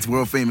your dad's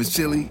world-famous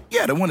chili.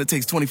 Yeah, the one that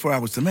takes 24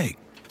 hours to make.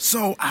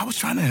 So I was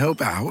trying to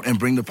help out and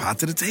bring the pot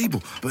to the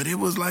table, but it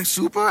was like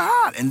super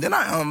hot. And then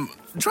I,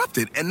 dropped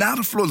it, and now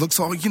the floor looks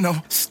all,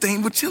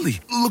 stained with chili.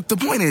 Look, the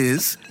point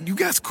is, you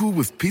guys cool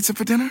with pizza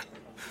for dinner?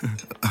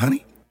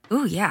 Honey?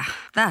 Ooh, yeah,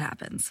 that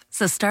happens.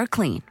 So start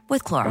clean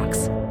with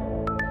Clorox.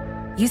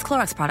 Use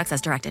Clorox products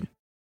as directed.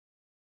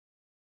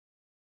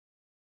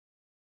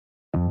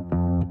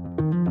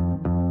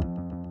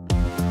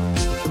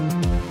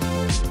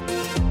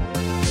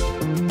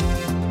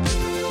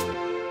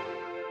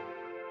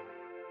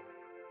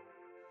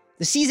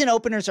 The season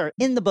openers are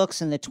in the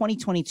books, and the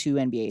 2022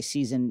 NBA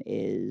season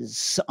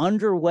is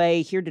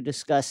underway. Here to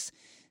discuss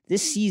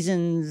this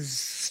season's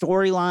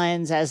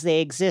storylines as they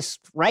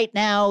exist right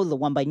now, the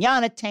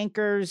Wembanyama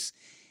tankers,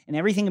 and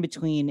everything in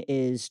between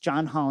is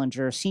John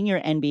Hollinger, senior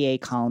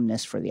NBA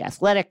columnist for The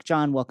Athletic.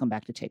 John, welcome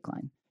back to Take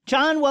Line.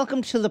 John,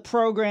 welcome to the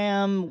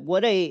program.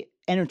 What a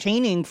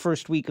entertaining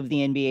first week of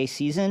the NBA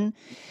season.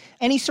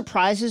 Any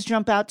surprises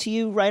jump out to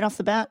you right off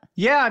the bat?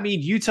 Yeah, I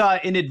mean, Utah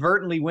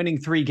inadvertently winning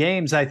 3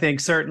 games, I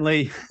think,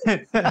 certainly. How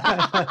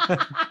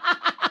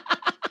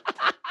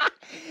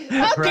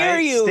dare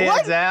you?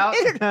 Stands out.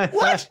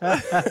 What?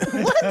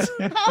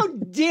 How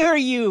dare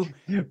you?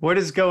 What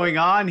is going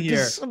on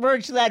here?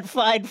 Submerge that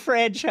fine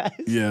franchise.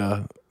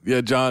 Yeah,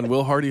 John,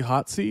 Will Hardy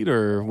hot seat,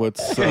 or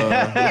what's going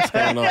on?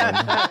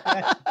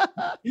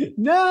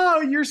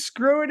 No, you're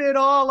screwing it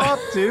all up,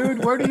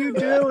 dude. What are you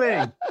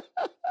doing?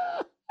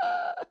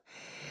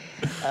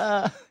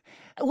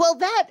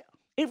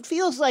 It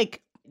feels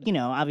like,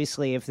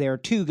 obviously if they're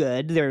too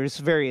good, there's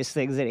various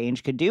things that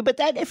Ainge could do, but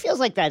it feels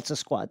like that's a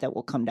squad that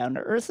will come down to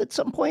earth at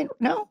some point.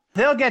 No?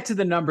 They'll get to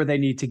the number they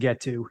need to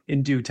get to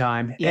in due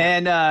time. Yeah.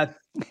 And,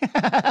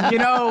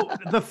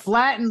 the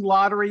flattened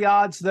lottery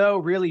odds, though,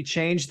 really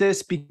change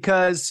this,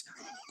 because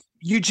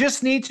you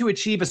just need to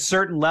achieve a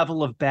certain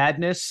level of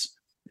badness.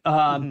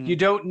 You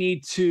don't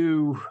need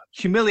to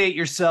humiliate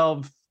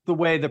yourself the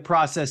way the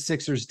process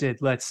Sixers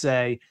did, let's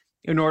say,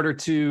 in order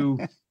to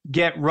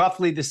get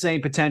roughly the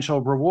same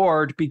potential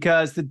reward,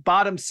 because the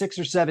bottom 6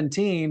 or 7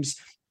 teams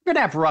are going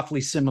to have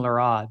roughly similar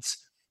odds.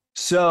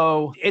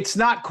 So it's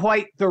not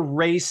quite the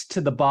race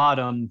to the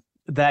bottom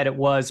that it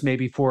was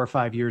maybe 4 or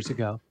 5 years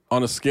ago.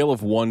 On a scale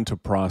of 1 to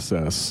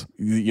process,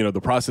 the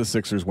process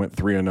Sixers went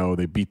 3-0.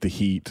 They beat the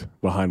Heat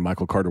behind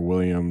Michael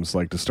Carter-Williams,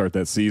 to start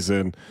that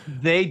season.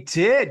 They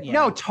did. Yeah.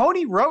 No,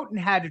 Tony Roten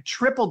had a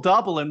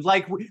triple-double, and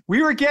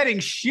we were getting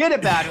shit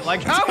about it.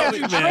 How would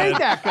you trade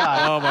that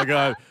guy? Oh my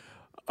God.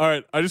 All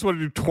right, I just want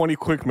to do 20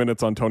 quick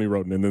minutes on Tony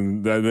Roten,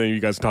 and then you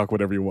guys talk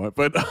whatever you want.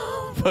 But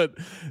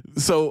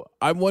so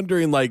I'm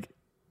wondering,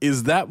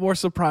 is that more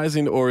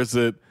surprising, or is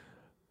it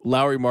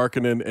Lauri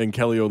Markkanen and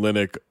Kelly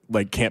Olynyk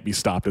can't be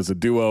stopped as a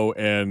duo,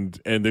 and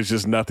there's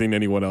just nothing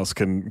anyone else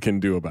can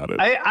do about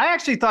it? I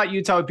actually thought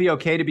Utah would be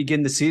okay to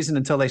begin the season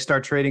until they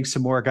start trading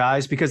some more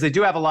guys, because they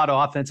do have a lot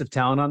of offensive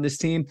talent on this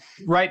team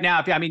right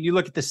now. You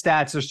look at the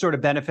stats, they're sort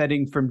of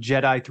benefiting from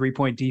Jedi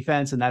 3-point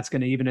defense, and that's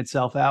going to even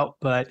itself out.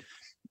 But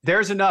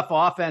there's enough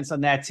offense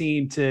on that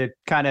team to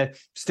kind of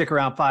stick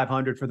around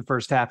 500 for the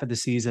first half of the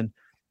season.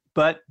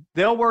 But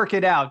they'll work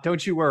it out.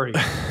 Don't you worry.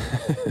 They'll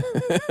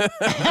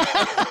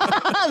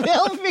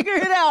figure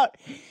it out.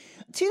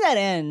 To that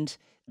end,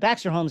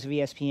 Baxter Holmes of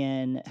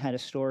ESPN had a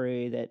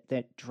story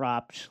that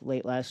dropped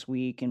late last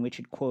week in which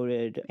it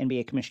quoted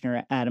NBA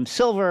Commissioner Adam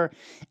Silver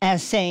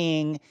as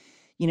saying,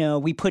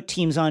 we put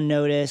teams on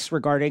notice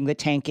regarding the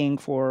tanking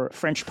for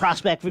French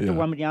prospect Victor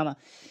Wembanyama.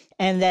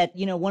 And that,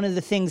 one of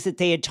the things that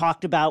they had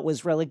talked about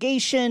was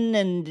relegation,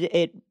 and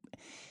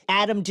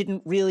Adam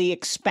didn't really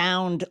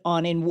expound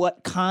on in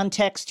what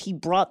context he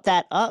brought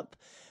that up.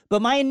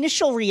 But my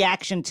initial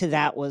reaction to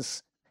that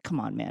was, come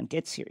on, man,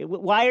 get serious.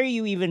 Why are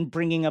you even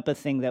bringing up a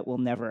thing that will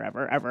never,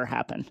 ever, ever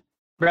happen?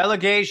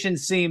 Relegation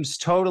seems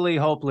totally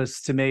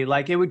hopeless to me.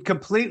 Like, it would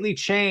completely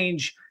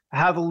change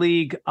how the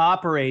league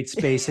operates,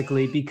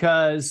 basically,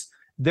 because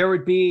there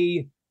would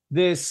be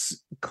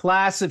this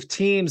class of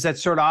teams that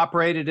sort of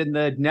operated in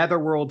the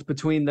netherworld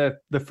between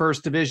the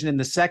first division and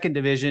the second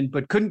division,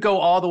 but couldn't go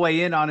all the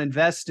way in on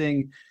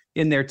investing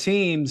in their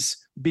teams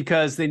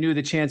because they knew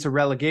the chance of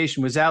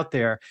relegation was out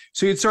there.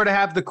 So you'd sort of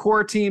have the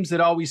core teams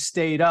that always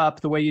stayed up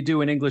the way you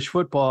do in English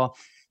football.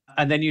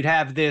 And then you'd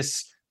have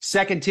this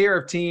second tier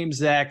of teams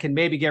that can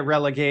maybe get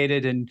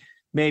relegated and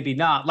maybe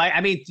not. Like, I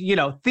mean,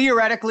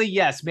 theoretically,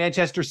 yes,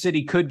 Manchester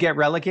City could get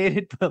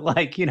relegated, but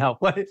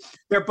what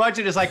their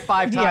budget is like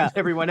 5 times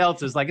everyone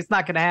else's. Like, it's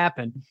not going to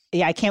happen.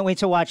 Yeah, I can't wait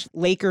to watch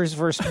Lakers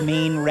versus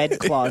Maine Red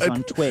Claws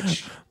on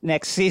Twitch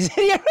next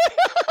season.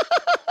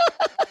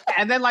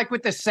 And then, like,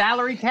 with the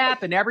salary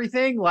cap and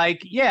everything,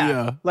 like,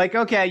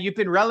 okay, you've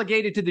been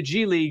relegated to the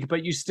G League,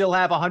 but you still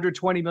have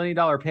 $120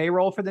 million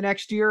payroll for the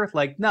next year.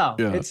 Like, no,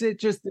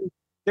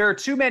 there are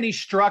too many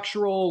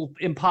structural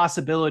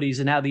impossibilities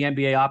in how the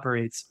NBA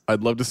operates.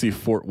 I'd love to see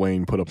Fort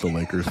Wayne put up the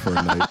Lakers for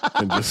a night,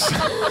 and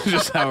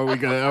just how are we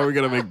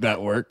gonna make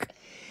that work?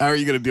 How are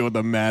you gonna deal with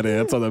the Mad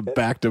Ants on the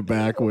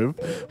back-to-back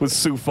with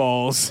Sioux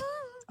Falls?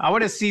 I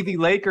want to see the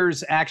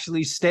Lakers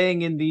actually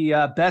staying in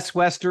the Best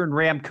Western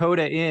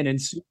Ramkota Inn in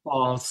Sioux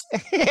Falls,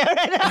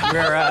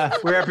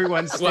 where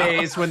everyone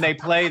stays when they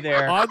play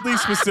there. Oddly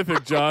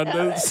specific, John.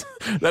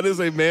 That is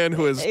a man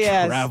who has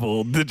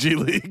traveled the G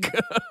League.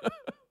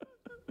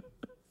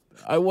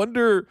 I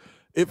wonder,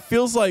 it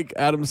feels like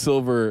Adam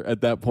Silver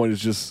at that point is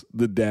just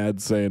the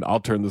dad saying, I'll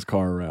turn this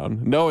car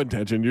around. No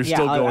intention. You're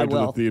still going to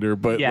the theater,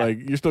 but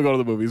you're still going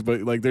to the movies,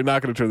 but like, they're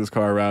not going to turn this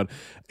car around.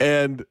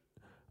 And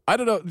I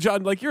don't know,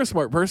 John, like, you're a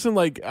smart person.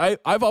 Like,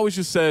 I've always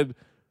just said,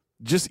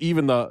 just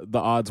even the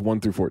odds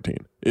 1 through 14.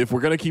 If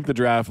we're going to keep the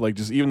draft, like,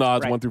 just even the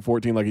odds 1 through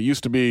 14 like it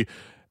used to be.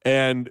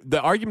 And the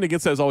argument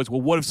against that is always,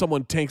 well, what if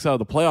someone tanks out of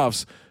the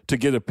playoffs to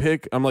get a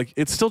pick? I'm like,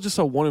 it's still just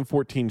a 1 in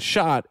 14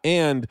 shot.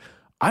 And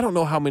I don't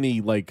know how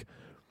many, like,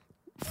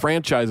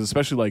 franchises,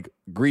 especially like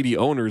greedy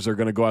owners, are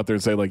going to go out there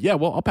and say, like, yeah,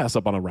 well, I'll pass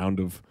up on a round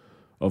of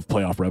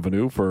playoff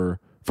revenue for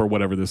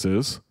whatever this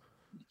is.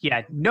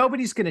 Yeah,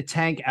 nobody's going to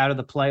tank out of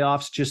the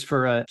playoffs just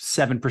for a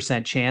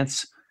 7%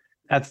 chance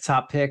at the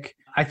top pick.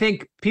 I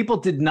think people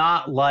did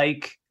not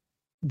like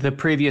the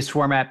previous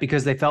format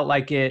because they felt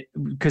like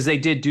because they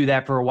did do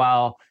that for a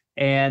while.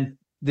 And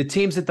the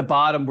teams at the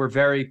bottom were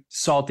very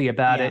salty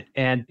about it.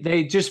 And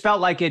they just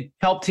felt like it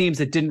helped teams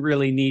that didn't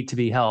really need to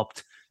be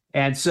helped.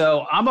 And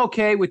so I'm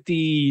okay with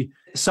the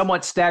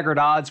somewhat staggered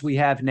odds we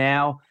have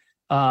now,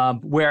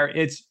 where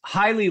it's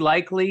highly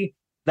likely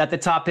that the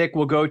top pick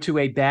will go to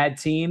a bad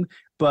team,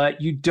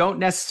 but you don't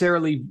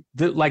necessarily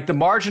like the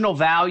marginal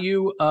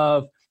value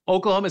of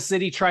Oklahoma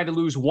City trying to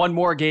lose one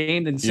more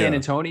game than San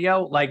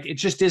Antonio. Like, it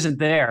just isn't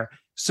there.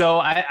 So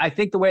I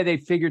think the way they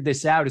figured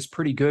this out is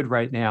pretty good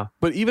right now.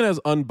 But even as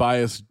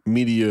unbiased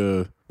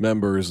media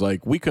members,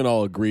 like, we can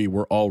all agree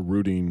we're all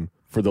rooting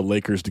for the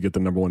Lakers to get the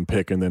number 1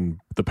 pick and then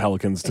the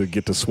Pelicans to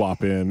get to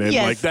swap in. And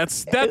like,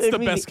 that's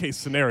the best case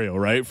scenario,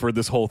 right? For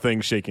this whole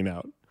thing shaking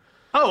out.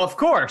 Oh, of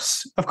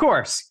course. Of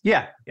course.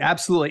 Yeah,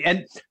 absolutely.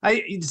 And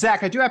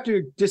Zach, I do have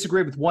to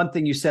disagree with one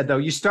thing you said, though.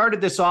 You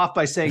started this off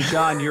by saying,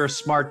 John, you're a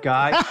smart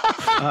guy.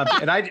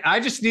 And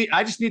I just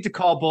need to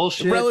call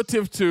bullshit.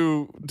 Relative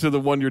to the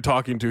one you're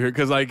talking to here,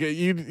 because like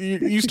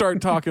you start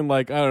talking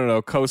like, I don't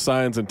know,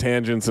 cosines and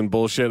tangents and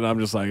bullshit, and I'm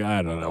just like,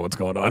 I don't know what's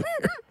going on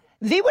here.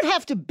 They would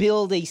have to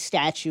build a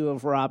statue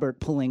of Robert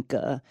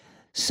Pelinka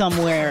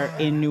somewhere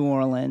in New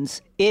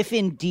Orleans if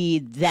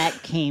indeed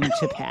that came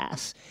to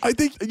pass. I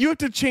think you have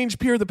to change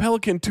Pierre the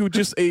Pelican to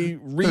just a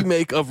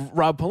remake of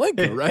Rob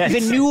Pelinka, right?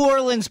 The New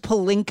Orleans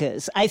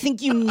Pelinkas. I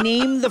think you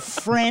name the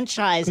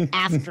franchise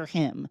after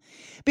him.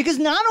 Because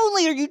not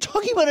only are you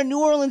talking about a New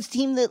Orleans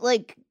team that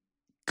like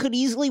could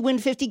easily win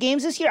 50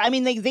 games this year. I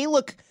mean, they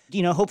look,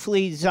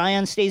 hopefully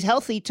Zion stays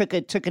healthy, took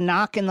a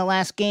knock in the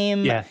last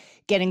game,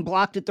 getting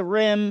blocked at the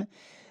rim.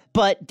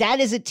 But that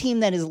is a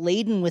team that is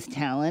laden with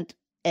talent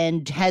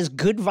and has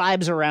good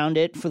vibes around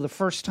it for the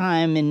first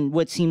time in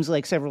what seems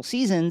like several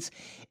seasons.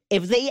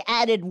 If they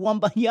added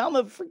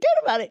Wembanyama, forget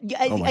about it.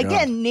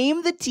 Again,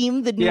 name the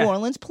team the New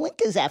Orleans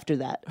Pelinkas after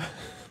that.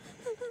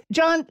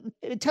 John,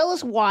 tell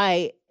us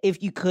why,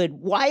 if you could,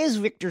 why is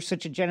Victor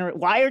such a generous?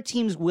 Why are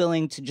teams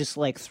willing to just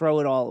like throw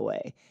it all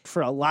away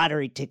for a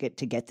lottery ticket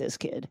to get this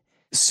kid?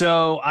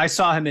 So I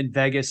saw him in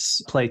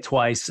Vegas play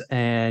twice,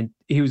 and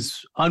he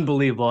was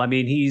unbelievable. I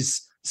mean,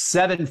 he's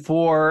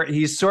 7'4".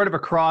 He's sort of a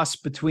cross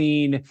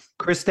between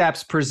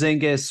Kristaps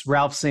Porzingis,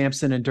 Ralph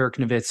Sampson, and Dirk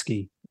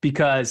Nowitzki,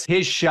 because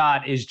his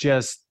shot is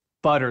just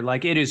butter.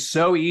 Like, it is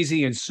so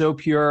easy and so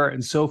pure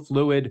and so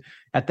fluid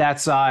at that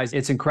size.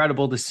 It's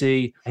incredible to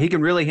see. He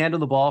can really handle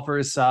the ball for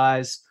his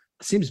size.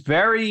 Seems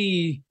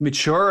very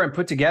mature and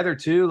put together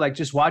too, like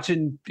just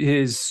watching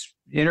his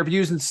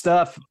interviews and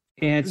stuff.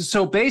 And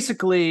so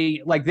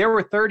basically, like, there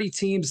were 30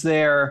 teams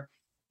there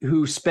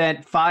who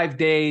spent 5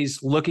 days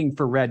looking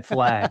for red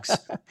flags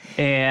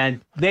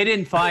and they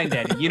didn't find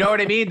any. You know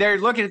what I mean? They're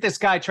looking at this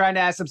guy trying to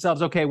ask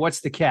themselves, okay,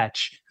 what's the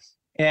catch?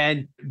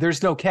 and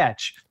there's no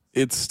catch.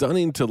 It's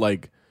stunning to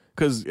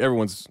because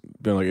everyone's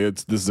been like,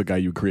 this is a guy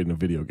you create in a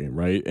video game,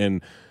 right?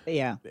 And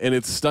yeah, and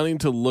it's stunning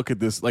to look at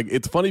this. Like,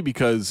 it's funny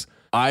because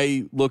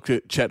I looked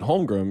at Chet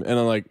Holmgren and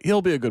I'm like,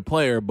 he'll be a good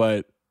player,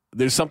 but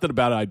there's something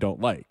about it I don't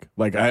like.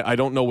 Like, I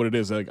don't know what it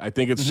is. Like, I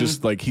think it's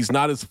just like he's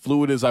not as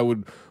fluid as I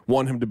would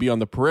want him to be on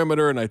the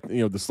perimeter, and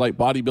the slight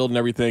body build and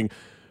everything.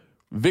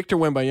 Victor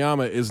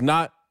Wembanyama is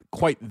not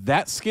quite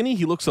that skinny.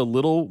 He looks a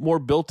little more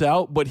built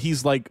out, but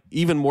he's like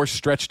even more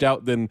stretched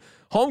out than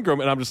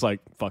Holmgren, and I'm just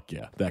like, fuck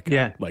yeah, that guy.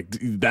 Yeah. Like,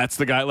 that's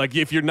the guy. Like,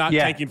 if you're not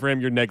tanking for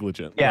him, you're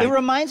negligent. Yeah. It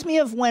reminds me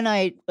of when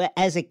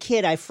as a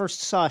kid, I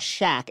first saw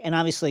Shaq, and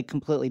obviously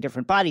completely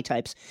different body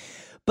types,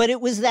 but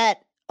it was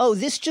that,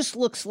 this just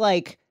looks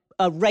like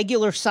a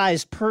regular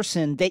sized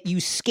person that you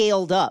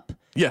scaled up.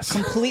 Yes.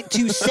 Complete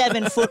to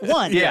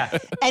 7'1". Yeah.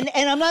 And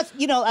I'm not,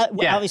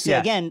 obviously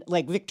again,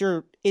 like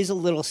Victor is a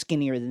little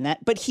skinnier than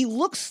that, but he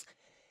looks,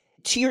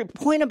 to your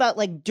point about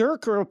like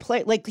Dirk or a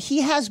play, like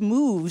he has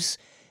moves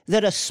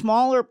that a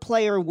smaller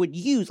player would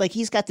use. Like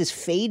he's got this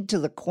fade to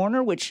the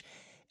corner, which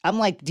I'm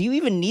like, do you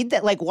even need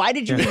that? Like, why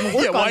did you even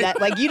work on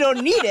that? Like, you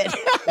don't need it.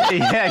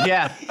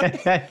 yeah.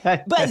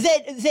 But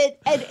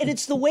and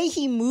it's the way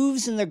he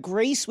moves and the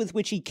grace with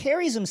which he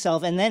carries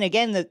himself. And then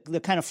again, the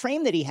kind of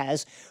frame that he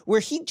has,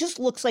 where he just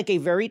looks like a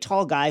very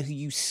tall guy who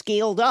you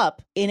scaled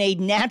up in a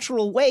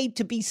natural way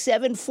to be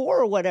 7'4"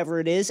 or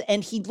whatever it is.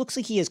 And he looks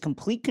like he has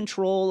complete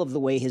control of the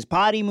way his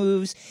body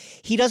moves.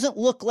 He doesn't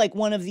look like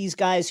one of these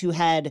guys who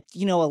had,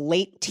 a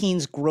late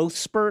teens growth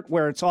spurt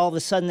where it's all of a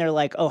sudden they're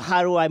like, oh,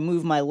 how do I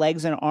move my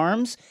legs and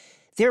arms?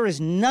 There is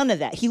none of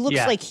that. He looks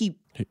like he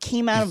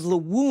came out of the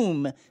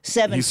womb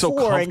 7'4". He's so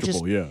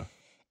comfortable,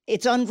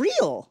 It's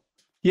unreal.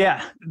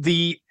 Yeah,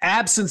 the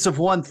absence of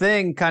one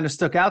thing kind of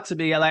stuck out to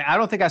me. Like, I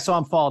don't think I saw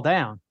him fall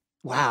down.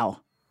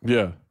 Wow.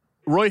 Yeah.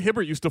 Roy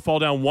Hibbert used to fall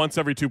down once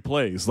every 2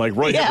 plays. Like,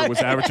 Roy Hibbert was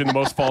averaging the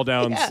most fall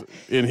downs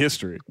in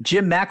history.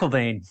 Jim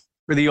McIlvaine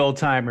for the old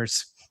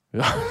timers.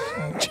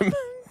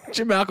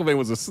 Jim McIlvaine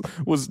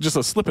was just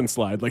a slip and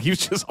slide. Like, he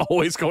was just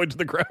always going to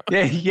the ground.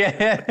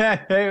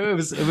 Yeah. It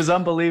was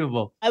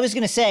unbelievable. I was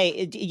going to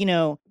say,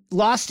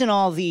 lost in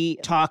all the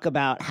talk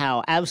about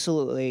how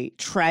absolutely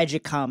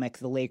tragicomic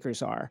the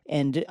Lakers are,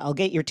 and I'll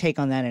get your take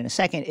on that in a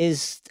second,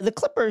 is the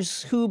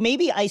Clippers, who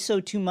maybe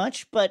ISO too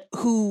much, but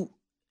who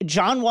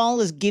John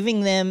Wall is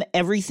giving them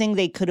everything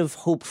they could have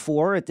hoped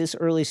for at this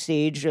early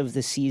stage of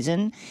the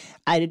season.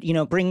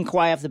 Bringing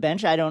Kawhi off the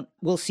bench,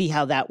 we'll see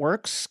how that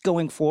works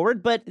going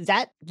forward, but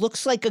that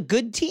looks like a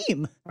good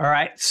team. All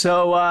right.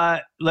 So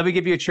let me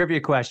give you a trivia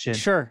question.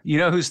 Sure. You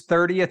know who's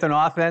 30th in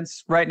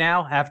offense right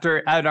now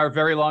after our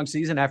very long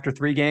season, after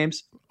 3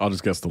 games? I'll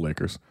just guess the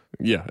Lakers.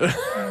 Yeah.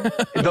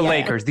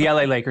 Lakers, the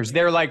LA Lakers.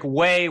 They're like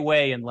way,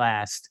 way in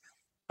last.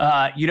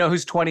 You know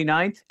who's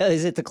 29th?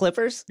 Is it the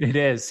Clippers? It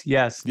is,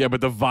 yes. Yeah,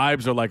 but the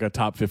vibes are like a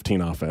top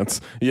 15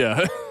 offense.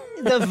 Yeah.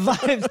 The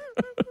vibes.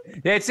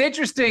 It's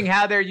interesting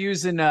how they're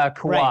using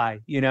Kawhi,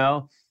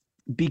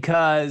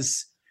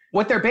 because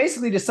what they're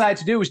basically decided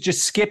to do is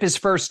just skip his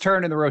first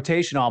turn in the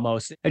rotation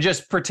almost and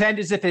just pretend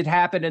as if it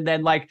happened and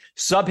then like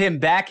sub him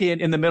back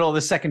in the middle of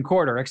the second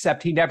quarter,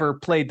 except he never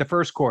played the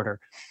first quarter,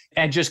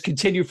 and just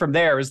continue from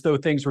there as though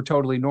things were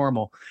totally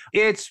normal.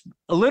 It's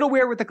a little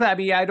weird with the club.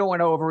 I don't want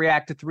to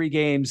overreact to 3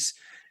 games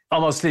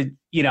almost,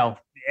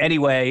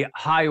 anyway,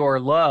 high or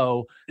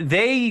low.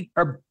 They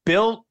are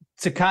built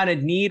to kind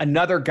of need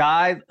another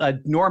guy.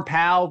 Norm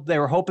Powell, they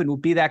were hoping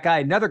would be that guy,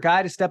 another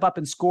guy to step up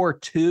and score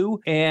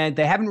 2, and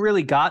they haven't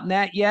really gotten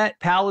that yet.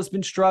 Powell has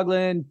been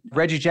struggling.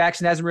 Reggie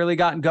Jackson hasn't really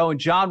gotten going.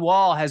 John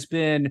Wall has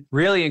been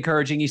really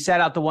encouraging. He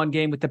sat out the 1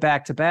 game with the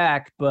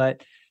back-to-back,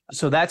 but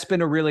so that's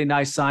been a really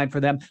nice sign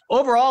for them.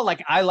 Overall,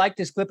 I like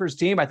this Clippers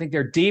team. I think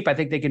they're deep. I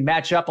think they can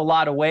match up a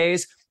lot of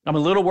ways. I'm a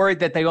little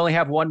worried that they only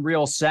have one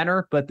real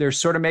center, but they're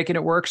sort of making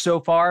it work so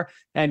far,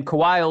 and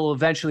Kawhi will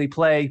eventually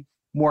play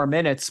more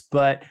minutes.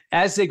 But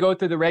as they go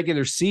through the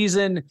regular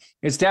season,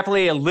 it's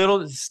definitely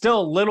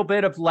still a little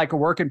bit of like a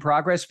work in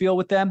progress feel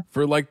with them.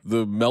 For like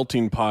the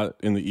melting pot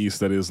in the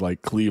East that is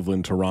like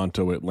Cleveland,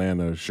 Toronto,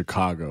 Atlanta,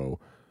 Chicago,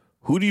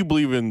 who do you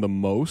believe in the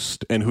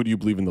most and who do you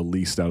believe in the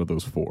least out of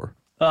those 4?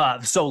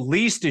 So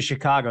least is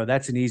Chicago.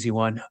 That's an easy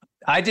one.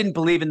 I didn't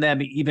believe in them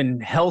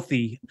even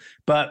healthy,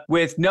 but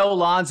with no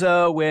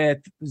Lonzo, with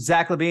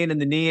Zach LaVine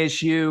and the knee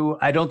issue,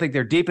 I don't think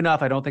they're deep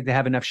enough. I don't think they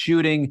have enough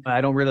shooting. I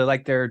don't really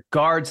like their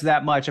guards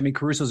that much. I mean,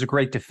 Caruso's a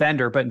great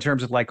defender, but in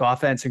terms of like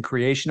offense and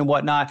creation and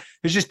whatnot,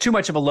 there's just too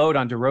much of a load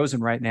on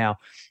DeRozan right now.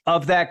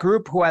 Of that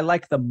group, who I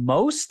like the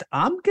most,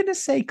 I'm going to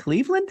say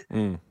Cleveland.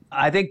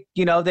 I think,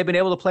 they've been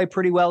able to play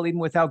pretty well even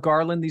without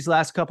Garland these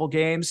last couple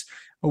games.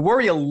 I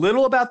worry a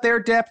little about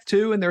their depth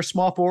too in their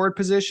small forward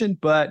position,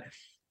 but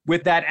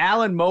with that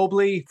Allen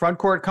Mobley front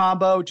court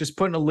combo, just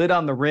putting a lid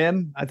on the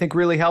rim, I think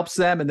really helps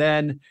them. And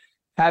then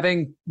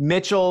having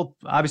Mitchell,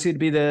 obviously, to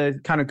be the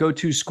kind of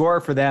go-to scorer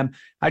for them,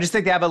 I just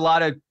think they have a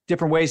lot of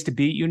different ways to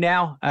beat you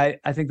now. I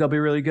think they'll be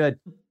really good.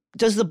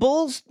 Does the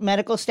Bulls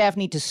medical staff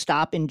need to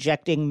stop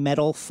injecting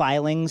metal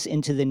filings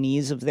into the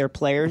knees of their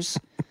players?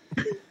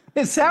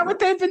 Is that what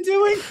they've been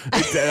doing?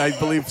 I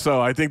believe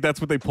so. I think that's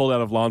what they pulled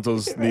out of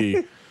Lonzo's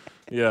knee.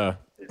 Yeah.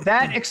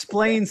 That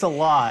explains a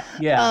lot.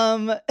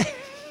 Yeah.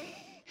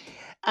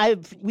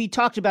 We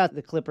talked about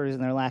the Clippers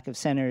and their lack of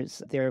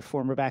centers. Their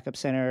former backup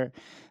center,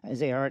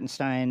 Isaiah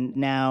Hartenstein,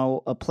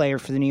 now a player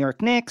for the New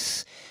York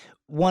Knicks.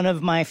 One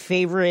of my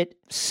favorite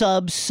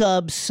subplots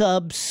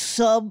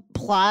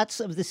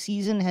of the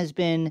season has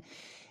been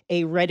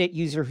a Reddit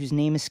user whose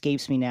name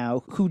escapes me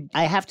now, who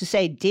I have to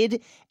say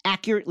did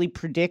accurately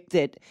predict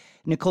that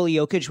Nikola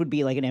Jokic would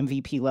be like an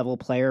MVP level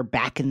player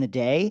back in the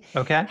day.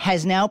 Okay.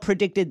 Has now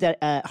predicted that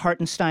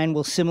Hartenstein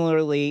will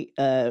similarly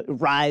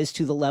rise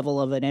to the level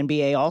of an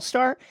NBA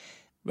All-Star.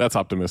 That's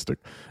optimistic.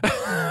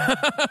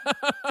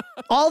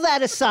 All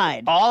that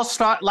aside.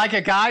 All-Star, like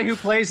a guy who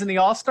plays in the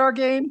All-Star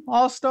game?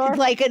 All-Star?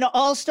 Like an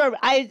All-Star.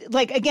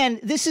 Again,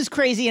 this is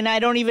crazy, and I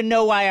don't even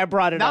know why I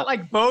brought it up. Not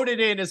like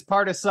voted in as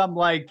part of some,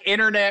 like,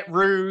 internet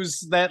ruse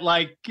that,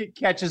 like,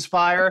 catches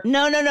fire.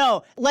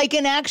 No. Like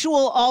an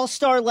actual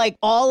All-Star, like,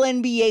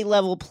 all-NBA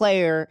level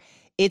player.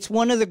 It's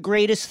one of the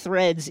greatest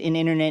threads in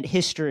internet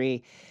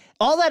history.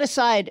 All that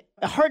aside,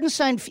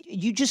 Hartenstein,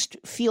 you just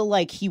feel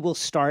like he will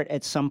start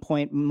at some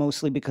point,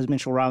 mostly because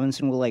Mitchell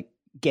Robinson will, like,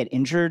 get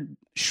injured,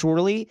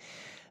 surely.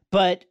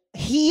 But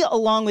he,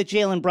 along with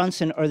Jalen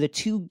Brunson, are the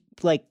two,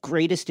 like,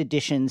 greatest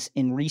additions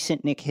in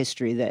recent Knick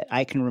history that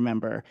I can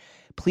remember.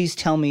 Please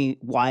tell me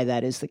why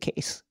that is the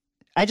case.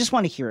 I just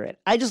want to hear it.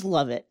 I just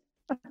love it.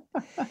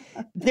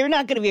 They're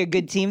not going to be a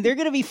good team. They're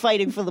going to be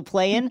fighting for the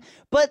play-in,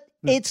 but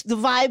it's the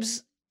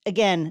vibes,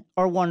 again,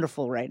 are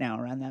wonderful right now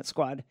around that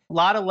squad. A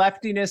lot of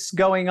leftiness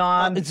going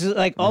on. It's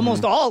like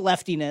almost all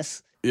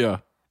leftiness. Yeah.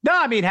 No,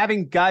 I mean,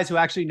 having guys who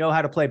actually know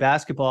how to play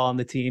basketball on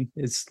the team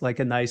is like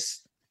a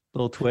nice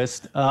little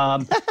twist.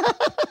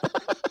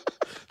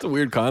 It's a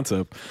weird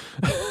concept.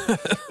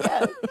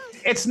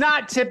 It's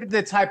not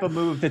the type of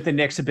move that the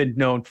Knicks have been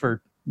known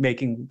for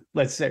making.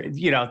 Let's say,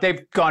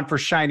 they've gone for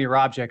shinier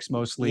objects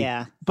mostly.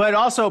 Yeah. But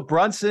also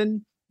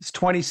Brunson is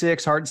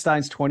 26,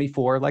 Hartenstein's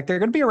 24. Like, they're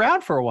going to be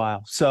around for a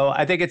while. So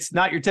I think it's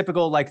not your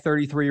typical, like,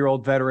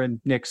 33-year-old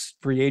veteran Knicks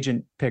free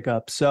agent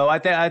pickup. So I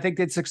think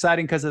it's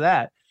exciting because of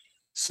that.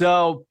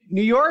 So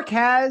New York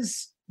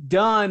has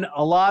done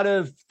a lot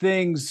of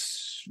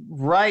things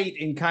right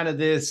in kind of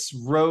this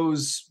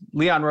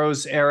Leon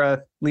Rose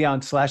era,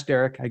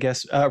 Leon/Derek, I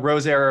guess,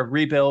 Rose era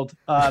rebuild.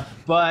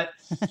 But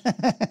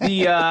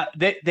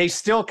they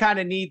still kind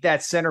of need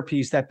that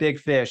centerpiece, that big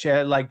fish.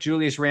 Like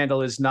Julius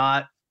Randle is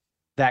not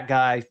that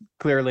guy,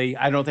 clearly.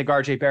 I don't think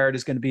RJ Barrett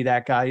is going to be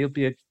that guy. He'll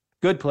be a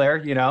good player,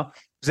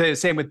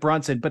 Same with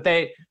Brunson, but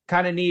they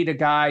kind of need a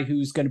guy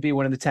who's going to be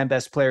one of the 10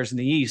 best players in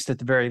the East, at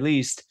the very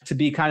least, to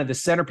be kind of the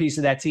centerpiece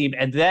of that team.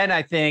 And then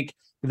I think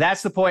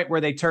that's the point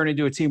where they turn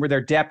into a team where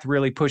their depth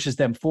really pushes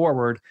them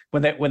forward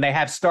when they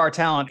have star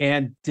talent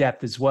and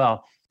depth as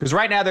well. Because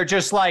right now they're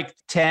just like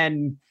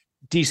 10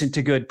 decent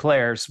to good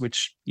players,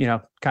 which,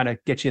 kind of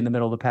get you in the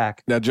middle of the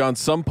pack. Now, John,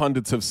 some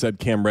pundits have said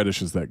Cam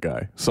Reddish is that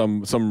guy.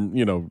 Some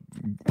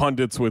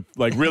pundits with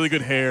like really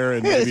good hair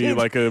and maybe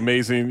like an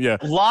amazing, yeah.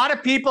 A lot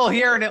of people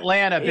here in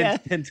Atlanta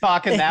have been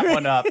talking that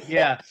one up.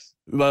 Yeah.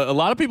 A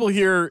lot of people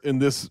here in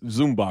this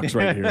Zoom box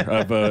right here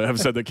have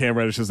said that Cam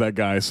Reddish is that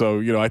guy. So,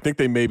 I think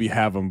they maybe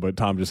have him, but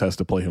Tom just has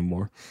to play him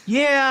more.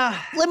 Yeah.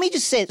 Let me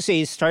just say, so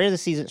he started the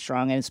season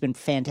strong, and it's been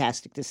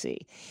fantastic to see.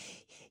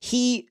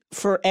 He,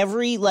 for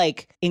every,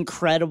 like,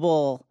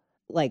 incredible,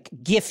 like,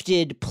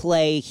 gifted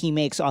play he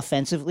makes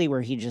offensively,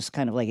 where he just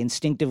kind of, like,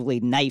 instinctively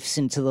knifes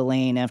into the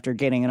lane after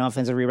getting an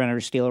offensive rebound or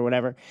steal or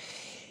whatever,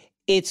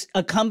 it's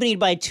accompanied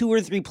by 2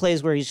 or 3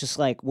 plays where he's just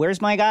like,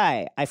 where's my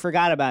guy? I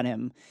forgot about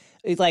him.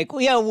 It's like,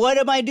 yeah, what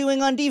am I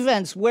doing on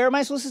defense? Where am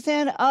I supposed to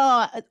stand?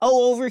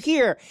 Over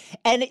here.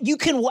 And you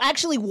can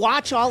actually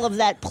watch all of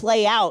that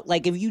play out.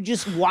 Like, if you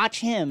just watch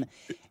him.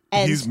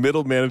 And he's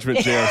middle management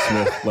J.R.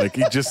 Smith. Like,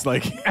 he just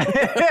like...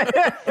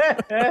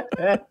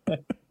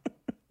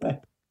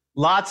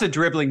 Lots of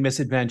dribbling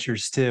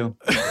misadventures, too.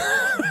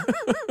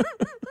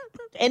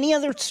 Any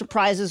other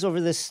surprises over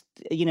this,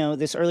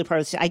 this early part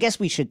of the season? I guess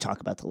we should talk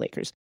about the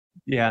Lakers.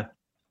 Yeah.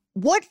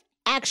 What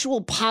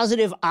actual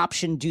positive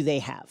option do they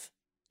have,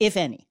 if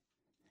any?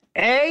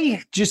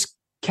 Just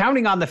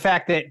counting on the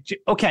fact that,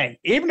 okay,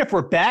 even if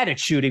we're bad at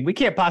shooting, we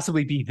can't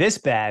possibly be this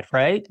bad,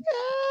 right?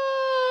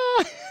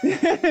 Well,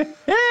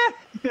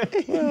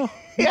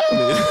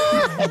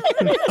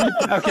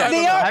 okay.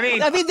 They are.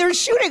 I mean, they're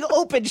shooting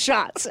open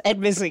shots and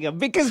missing them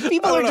because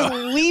people are just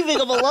leaving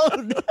them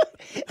alone.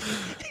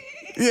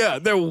 Yeah,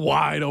 they're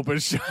wide open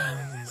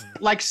shots.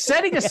 Like,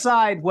 setting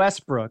aside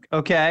Westbrook,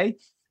 okay?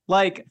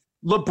 Like,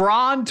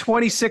 LeBron,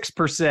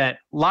 26%.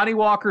 Lonnie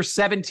Walker,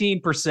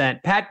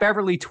 17%. Pat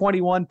Beverly,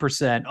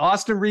 21%.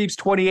 Austin Reeves,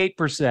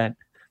 28%.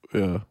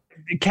 Yeah.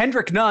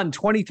 Kendrick Nunn,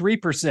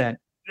 23%.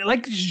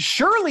 Like,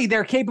 surely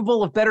they're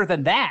capable of better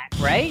than that,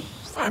 right?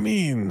 I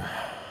mean,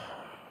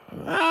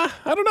 I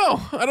don't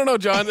know,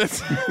 John.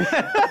 It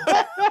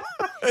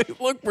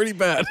looked pretty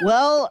bad.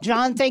 Well,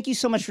 John, thank you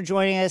so much for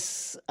joining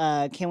us.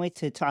 Can't wait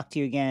to talk to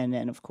you again.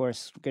 And of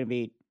course, we're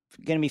going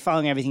to be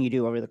following everything you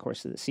do over the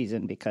course of the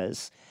season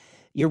because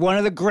You're one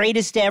of the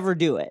greatest to ever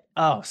do it.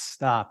 Oh,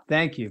 stop.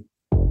 Thank you.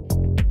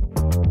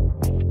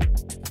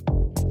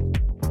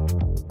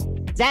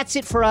 That's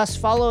it for us.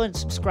 Follow and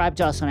subscribe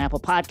to us on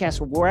Apple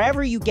Podcasts or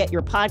wherever you get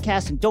your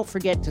podcasts. And don't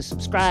forget to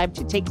subscribe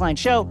to Take Line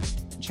Show.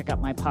 And check out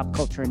my pop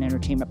culture and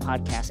entertainment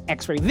podcast,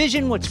 X-Ray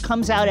Vision, which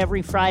comes out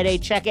every Friday.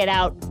 Check it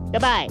out.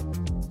 Goodbye.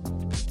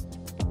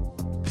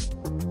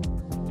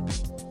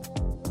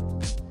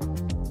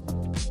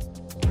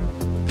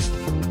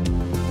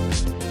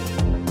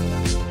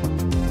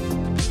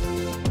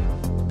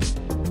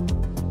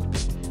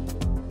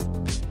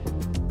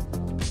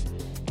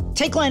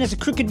 Take Line is a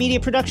Crooked Media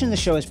production. The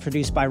show is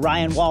produced by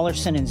Ryan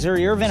Wallerson and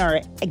Zuri Irvin.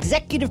 Our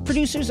executive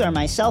producers are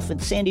myself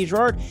and Sandy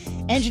Gerard.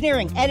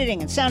 Engineering,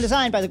 editing, and sound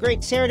design by the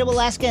great Sarah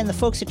Dubalaska and the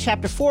folks at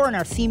Chapter 4. And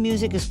our theme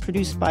music is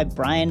produced by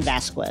Brian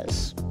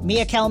Vasquez.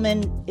 Mia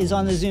Kelman is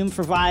on the Zoom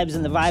for vibes,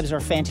 and the vibes are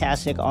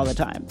fantastic all the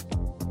time.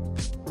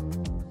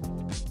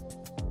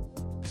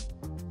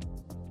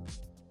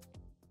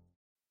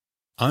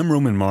 I'm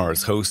Roman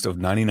Mars, host of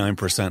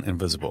 99%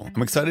 Invisible.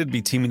 I'm excited to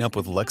be teaming up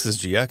with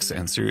Lexus GX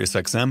and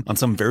SiriusXM on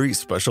some very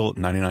special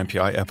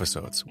 99PI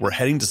episodes. We're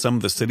heading to some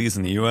of the cities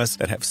in the U.S.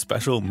 that have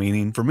special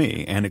meaning for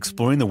me and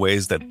exploring the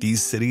ways that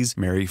these cities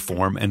marry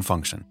form and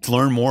function. To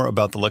learn more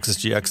about the Lexus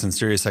GX and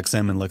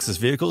SiriusXM and Lexus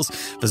vehicles,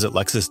 visit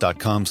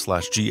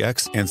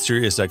lexus.com/GX and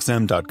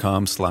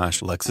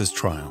SiriusXM.com/Lexus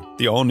Trial.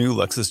 The all-new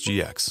Lexus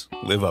GX.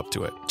 Live up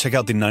to it. Check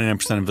out the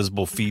 99%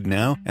 Invisible feed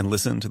now and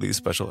listen to these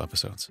special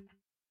episodes.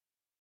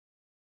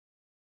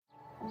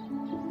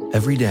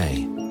 Every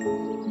day,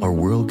 our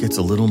world gets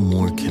a little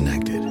more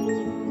connected,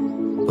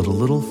 but a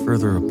little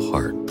further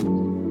apart.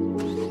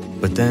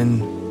 But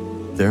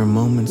then, there are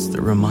moments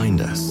that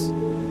remind us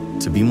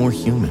to be more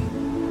human.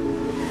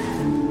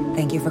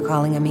 Thank you for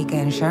calling Amica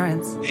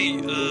Insurance. Hey,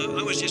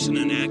 I was just in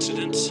an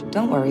accident.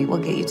 Don't worry, we'll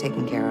get you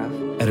taken care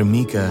of. At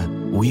Amica,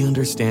 we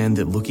understand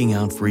that looking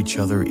out for each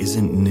other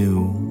isn't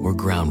new or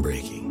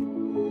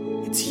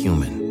groundbreaking. It's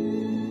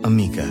human.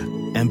 Amica,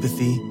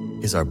 empathy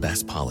is our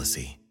best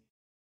policy.